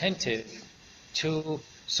are attentive to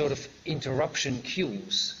sort of interruption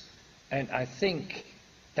cues. And I think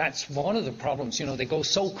that's one of the problems, you know, they go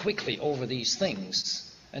so quickly over these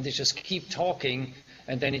things, and they just keep talking,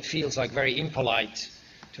 and then it feels like very impolite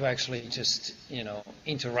to actually just, you know,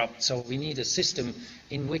 interrupt. So we need a system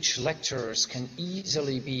in which lecturers can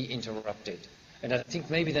easily be interrupted. And I think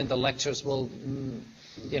maybe then the lecturers will,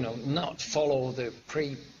 you know, not follow the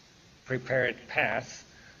prepared path,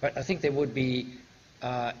 but I think they would be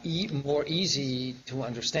more easy to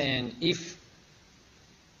understand if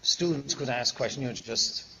students could ask questions, you know,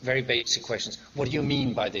 just very basic questions. What do you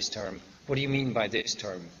mean by this term? What do you mean by this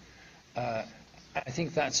term? I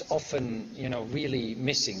think that's often, you know, really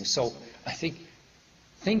missing. So I think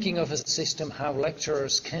thinking of a system how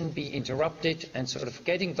lecturers can be interrupted and sort of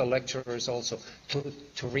getting the lecturers also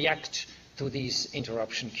to react to these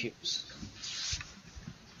interruption cues.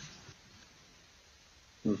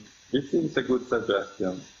 This seems a good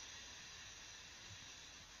suggestion.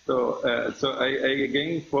 So, I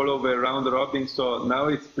again follow the round robin. So now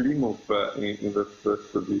it's Plymouth in the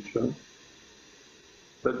first position.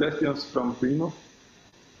 Suggestions from Plymouth?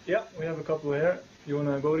 Yeah, we have a couple here. You want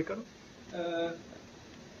to go, Ricardo?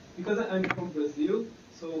 Because I'm from Brazil,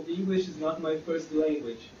 so English is not my first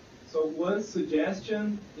language. So one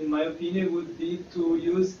suggestion, in my opinion, would be to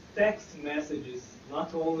use text messages,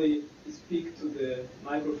 not only speak to the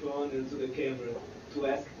microphone and to the camera, to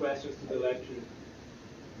ask questions to the lecturer.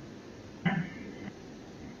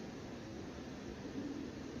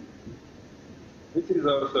 This is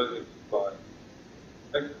also fine.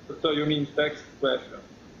 So you mean text question?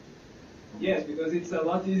 Yes, because it's a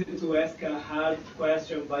lot easier to ask a hard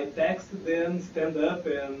question by text than stand up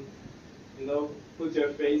and, put your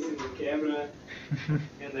face in the camera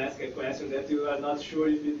and ask a question that you are not sure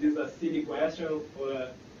if it is a silly question or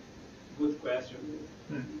a good question.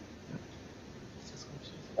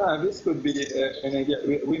 This could be an idea.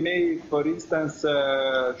 We may, for instance,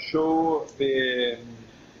 show the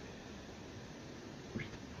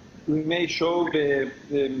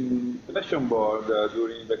question board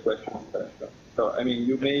during the question session. So, I mean,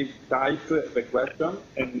 you may type the question,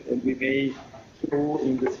 and we may show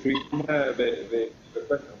in the screen the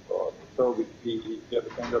question board. So we have a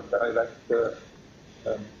kind of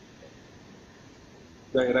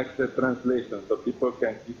direct translation, so people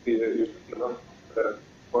can, if you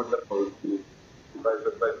wonderful to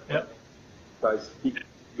by speak,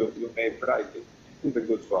 you may write it. It's a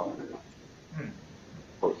good one.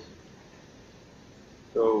 Of course.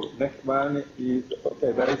 So next one is,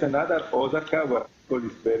 okay, there is another Osaka where people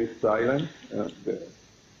is very silent. The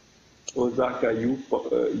Osaka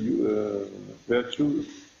virtue,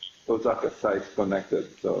 Osaka sites connected.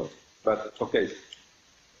 So, but okay,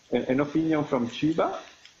 an opinion from Chiba.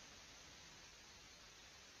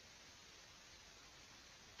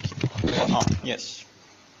 Yes.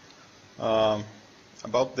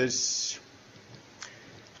 About this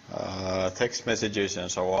text messages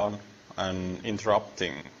and so on, and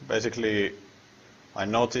interrupting. Basically, I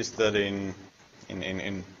noticed that in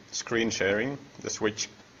screen sharing, the switch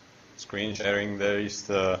screen sharing, there is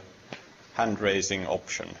the hand raising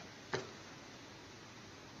option.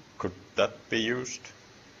 Could that be used?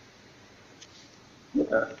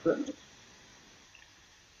 Yeah.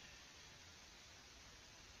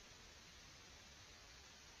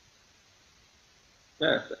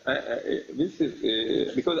 Yes, this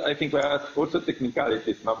is because I think there are also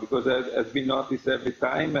technicalities now, because as we notice every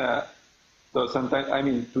time, so sometimes, I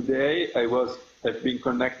mean, today I've been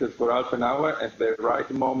connected for half an hour. At the right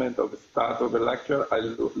moment of the start of the lecture, I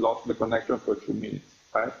lost the connection for 2 minutes,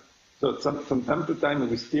 right? So from time to time,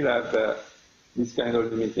 we still have this kind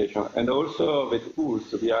of limitation. And also the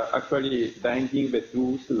tools, we are actually banking the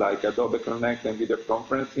tools like Adobe Connect and video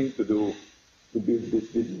conferencing to build this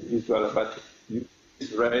visual, but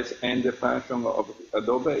raise and the function of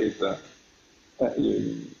Adobe is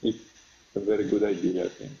it's a very good idea, I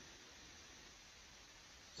think.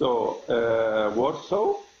 So,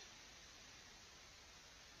 Warsaw?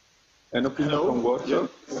 An opinion from Warsaw?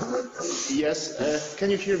 Yes, can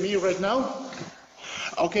you hear me right now?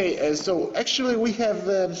 Okay, so actually we have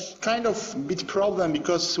kind of big problem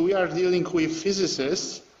because we are dealing with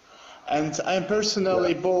physicists, and I'm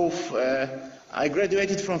personally both I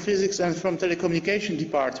graduated from physics and from telecommunication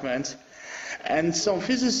department, and some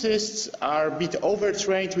physicists are a bit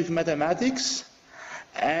overtrained with mathematics,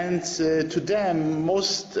 and to them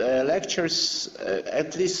most lectures,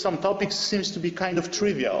 at least some topics, seems to be kind of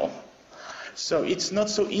trivial. So it's not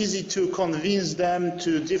so easy to convince them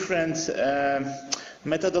to different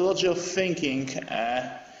methodology of thinking.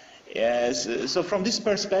 Yes, so from this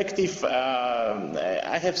perspective,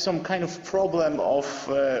 I have some kind of problem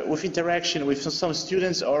with interaction with some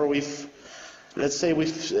students, or with, let's say,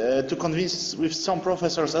 to convince with some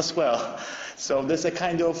professors as well. So there's a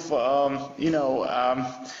kind of,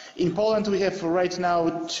 in Poland we have right now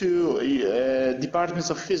 2 departments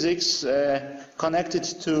of physics connected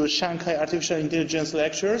to ShanghAI Artificial Intelligence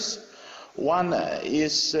lectures. One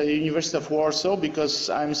is University of Warsaw, because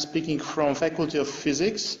I'm speaking from Faculty of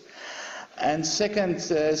Physics. And second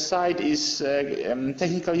side is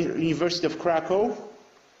Technical University of Krakow,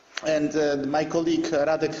 and my colleague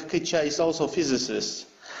Radek Kycia is also a physicist.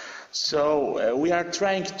 So we are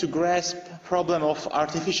trying to grasp problem of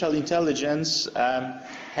artificial intelligence,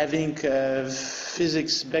 having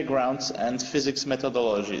physics background and physics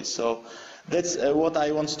methodology. So that's what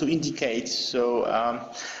I want to indicate. So,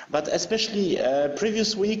 but especially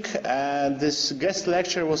previous week, this guest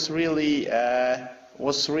lecture was really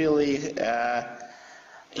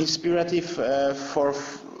inspirative for,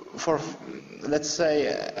 let's say,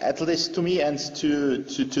 at least to me and to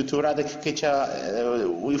Radek Kycia.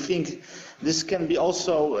 We think this can be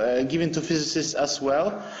also given to physicists as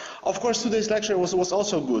well. Of course, today's lecture was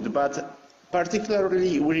also good, but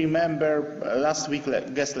particularly we remember last week's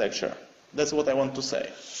guest lecture. That's what I want to say.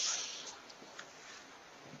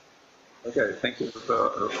 Okay, thank you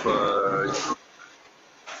for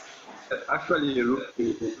actually,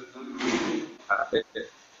 I think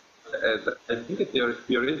it's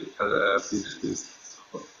theoretical physics.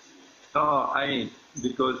 No, I mean,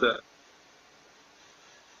 because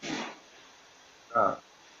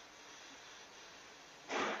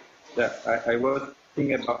yeah, I was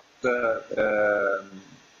thinking about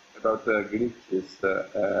about glitches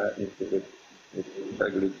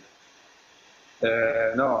glitch.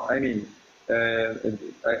 No, I mean,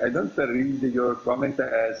 I don't read your comment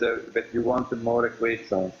as that you want more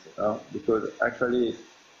equations, because actually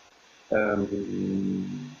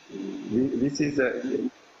this is a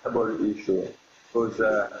double issue. Because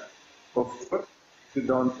of course you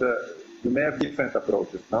don't, you may have different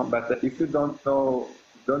approaches, no? But if you don't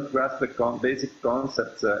grasp the basic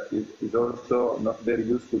concepts, it is also not very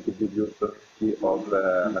useful to give you the key of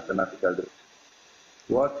mathematical data.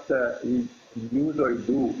 What we usually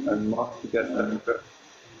do, and most get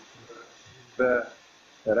the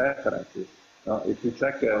references. If you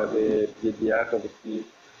check the PDF of the key,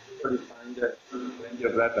 you find plenty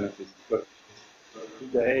of references. But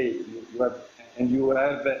today, you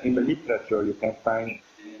have in the literature, you can find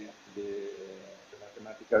the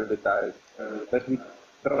mathematical details. But we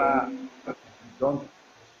don't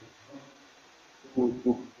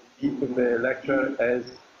to keep the lecture as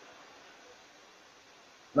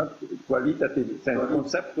not qualitative, sense,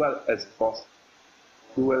 conceptual as possible,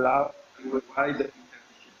 to allow wide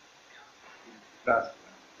grasp.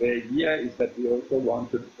 The idea is that we also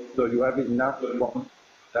want to, so you have enough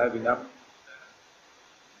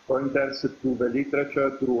pointers to the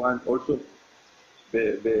literature, and also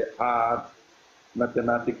the hard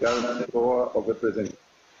mathematical core of the presentation.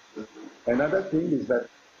 Another thing is that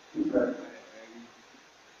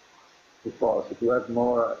because to have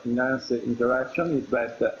more enhanced interaction is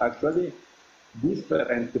that actually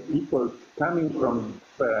different people coming from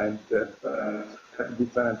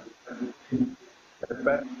different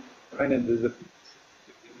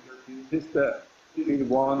we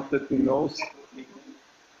want to know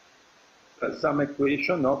some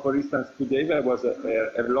equation. No? For instance, today there was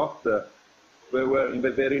a lot. We were in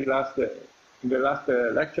the very last. In the last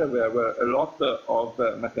lecture, there were a lot of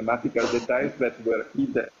mathematical details that were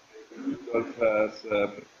hidden.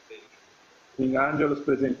 In Angelo's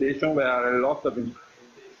presentation, there are a lot of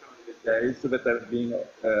details that have been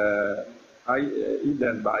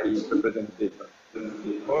hidden by the presentation.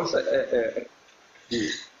 Also,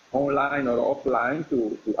 online or offline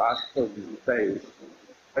to ask for these details.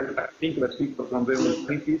 I think that people from the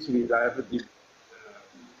humanities will have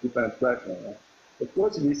different questions. Of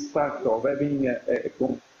course, this fact of having a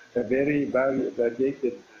very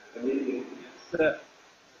variated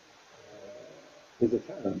is a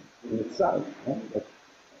challenge in itself.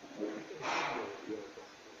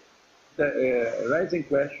 Raising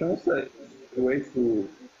questions is a way to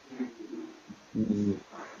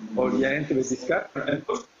orient the discussion and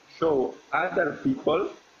show other people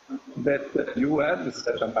that you have a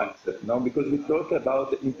certain mindset. No? Because we talk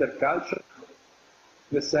about interculture,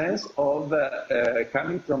 the sense of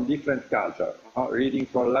coming from different culture, reading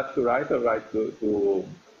from left to right or right to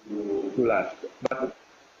left. But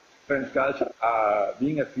different culture,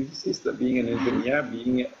 being a physicist, being an engineer,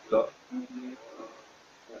 being a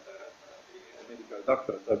medical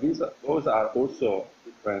doctor. So those are also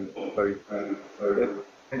different, very different.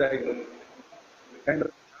 And the kind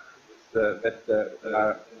of that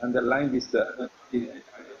are underlying this,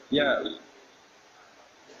 yeah.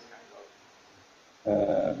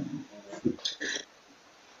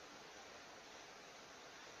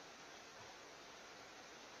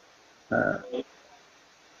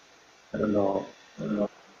 I don't know.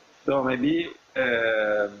 So maybe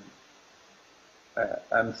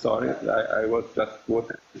I'm sorry. I was just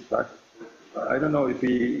quoting this fact. I don't know if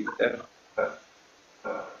we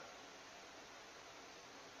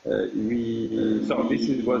so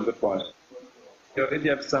this was the point. You already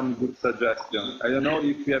have some good suggestions. I don't know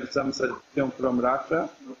if you have some suggestion from Russia,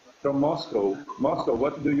 from Moscow. Moscow,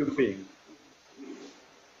 what do you think?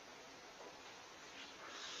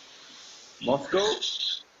 Moscow?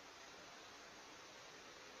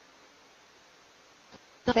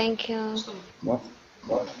 Thank you. No.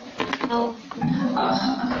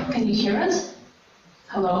 Can you hear us?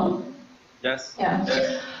 Hello? Yes. Yeah.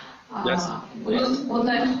 Yes. We would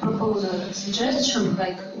like to propose a suggestion.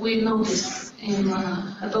 Like we notice in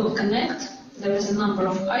Adobe Connect, there is a number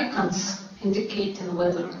of icons indicating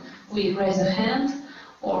whether we raise a hand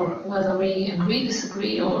or whether we agree,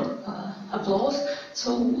 disagree, or applause.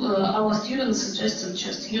 So our students suggested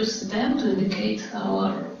just use them to indicate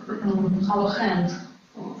our hand.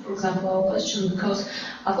 For example, our question, because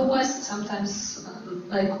otherwise sometimes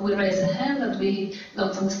like we raise a hand and we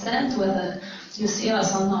don't understand whether you see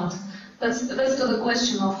us or not. Let's to the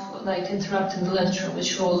question of like interrupting the lecture,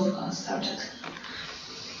 which you all started.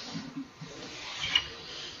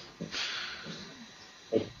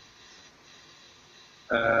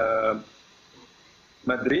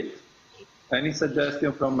 Madrid? Any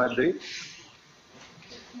suggestion from Madrid?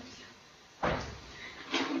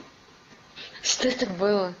 Что это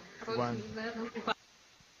было? One.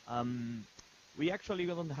 We actually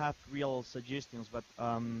don't have real suggestions, but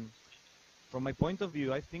from my point of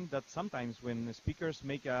view, I think that sometimes when speakers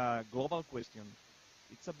make a global question,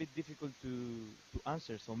 it's a bit difficult to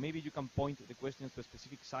answer. So maybe you can point the questions to a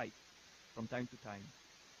specific site from time to time.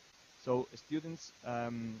 So students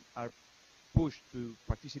are pushed to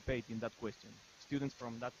participate in that question, students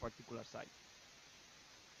from that particular site.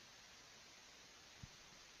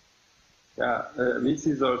 Yeah, this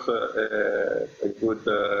is also a good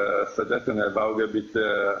suggestion about a bit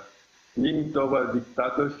leaning toward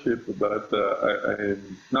dictatorship, but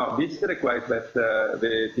no, this requires that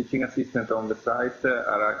the teaching assistants on the site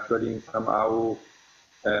are actually somehow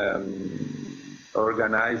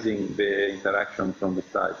organizing the interaction from the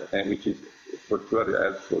site, and which is for sure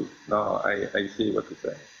helpful. No, I see what you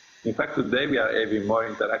say. In fact, today we are having more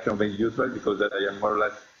interaction than usual because I am more or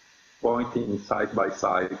less pointing side by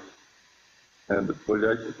side. And the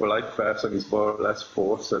polite person is more or less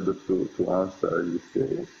forced to answer in this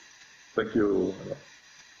case. Thank you.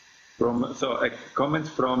 Comments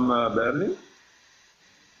from Berlin?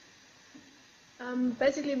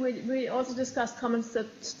 Basically, we also discussed comments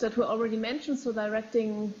that were already mentioned, so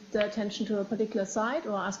directing the attention to a particular site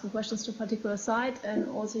or asking questions to a particular site, and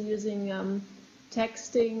also using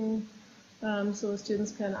texting, so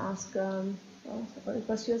students can ask.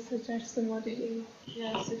 What's your suggestion? What did you?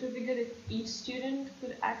 Yes, it would be good if each student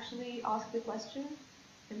could actually ask the question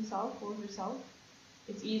himself or herself.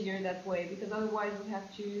 It's easier that way because otherwise we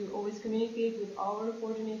have to always communicate with our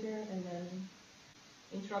coordinator and then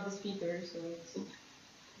interrupt the speaker. So it's.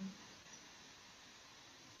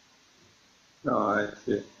 No, I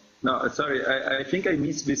see. No, sorry, I think I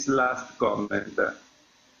missed this last comment.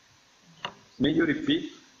 May you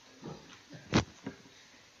repeat?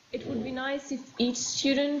 It would be nice if each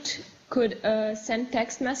student could send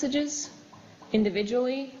text messages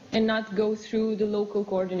individually and not go through the local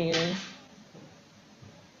coordinator.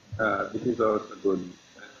 This is also good.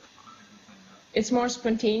 It's more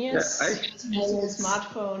spontaneous. Using a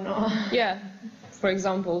smartphone or Yeah, for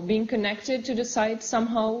example, being connected to the site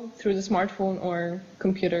somehow through the smartphone or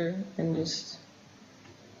computer and just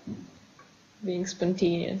being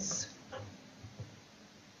spontaneous.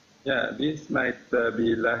 Yeah, this might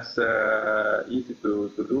be less easy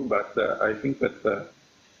to do, but I think that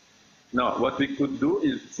no, what we could do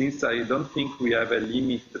is, since I don't think we have a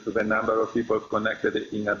limit to the number of people connected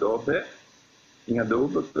in Adobe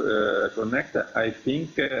Connect, I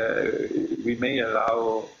think we may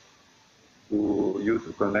allow you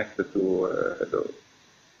to connect to Adobe.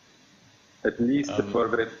 At least for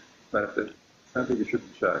the, but something you should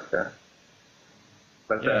check.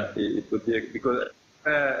 But Yeah. It would be because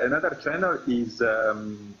another channel is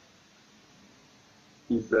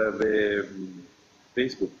the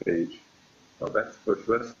Facebook page. So that's for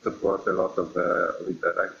sure support a lot of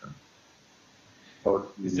interaction.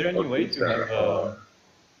 Is there any way to have?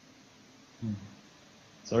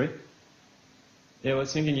 Sorry. Yeah, I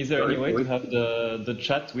was thinking, is there any way to have the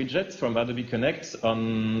chat widget from Adobe Connect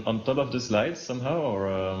on top of the slides somehow,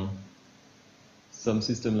 or some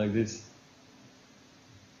system like this?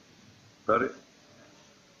 Sorry.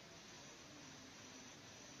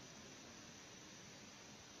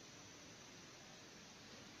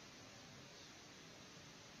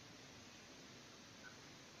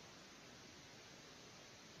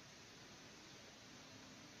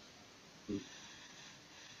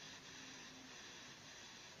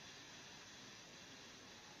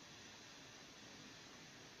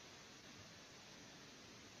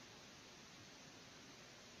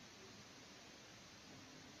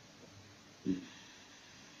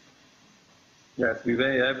 Yes, we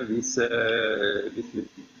may have this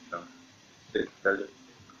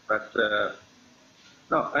but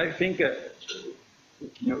no, I think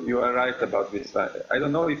you are right about this. I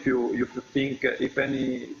don't know if you think if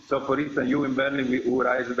any. So, for instance, you in Berlin who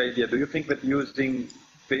raised the idea. Do you think that using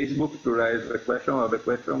Facebook to raise the question or the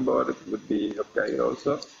question board would be okay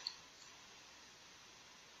also?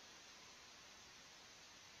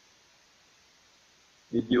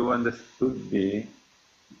 Did you understood me?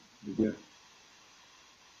 Did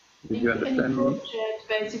you understand Any me? group chat,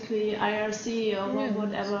 basically IRC or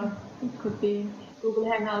whatever. It could be Google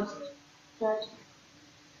Hangouts chat.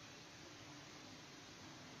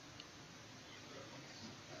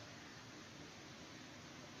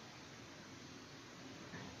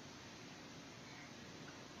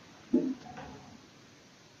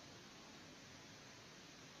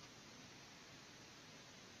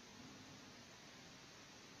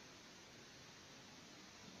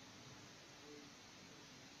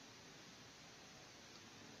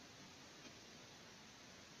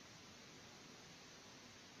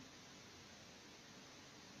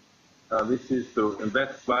 this is true, and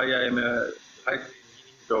that's why I'm slightly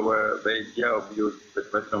over the idea of using the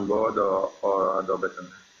question board or Adobe.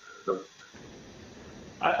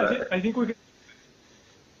 I think we can.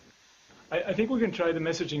 I think we can try the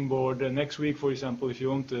messaging board next week, for example, if you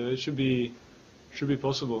want to. It should be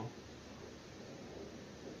possible.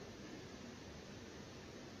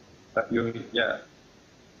 Yeah.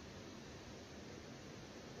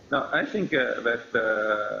 No, I think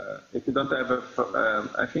that if you don't have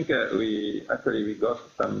I think we got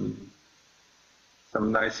some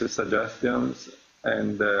nice suggestions,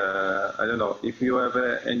 and I don't know if you have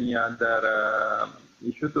any other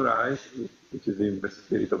issue to raise, which is in the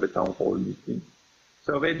spirit of a town hall meeting.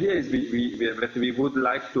 So the idea is that we would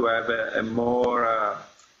like to have a more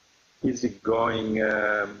easygoing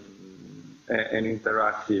and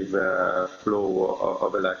interactive flow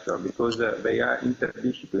of a lecture, because they are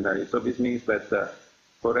interdisciplinary. So this means that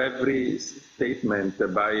for every statement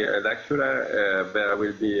by a lecturer, there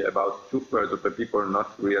will be about 2/3 of the people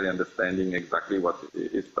not really understanding exactly what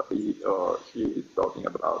he or she is talking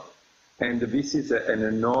about. And this is an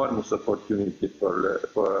enormous opportunity for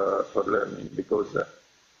learning, because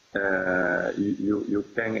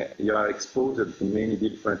you are exposed to many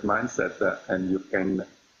different mindsets, and you can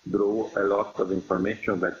draw a lot of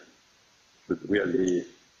information that should really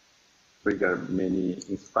trigger many,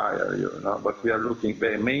 inspire you. But we are looking,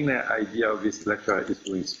 the main idea of this lecture is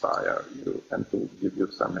to inspire you and to give you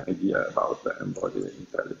some idea about the embodied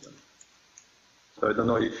intelligence. So I don't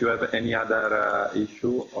know if you have any other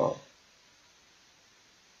issue, or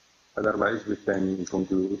otherwise we can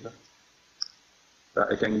conclude.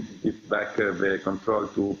 I can give back the control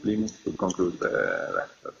to Plymouth to conclude the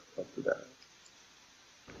lecture of today.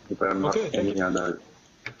 If there are not any other.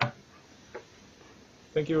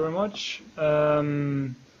 Thank you very much.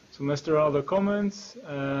 So unless there are other comments,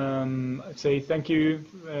 I'd say thank you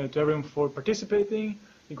to everyone for participating. I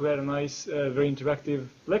think we had a nice, very interactive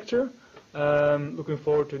lecture. Looking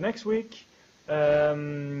forward to next week.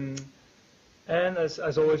 And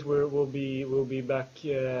as always, we'll be back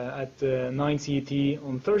at 9 CET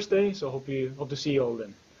on Thursday. So hope to see you all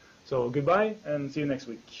then. So goodbye and see you next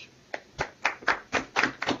week.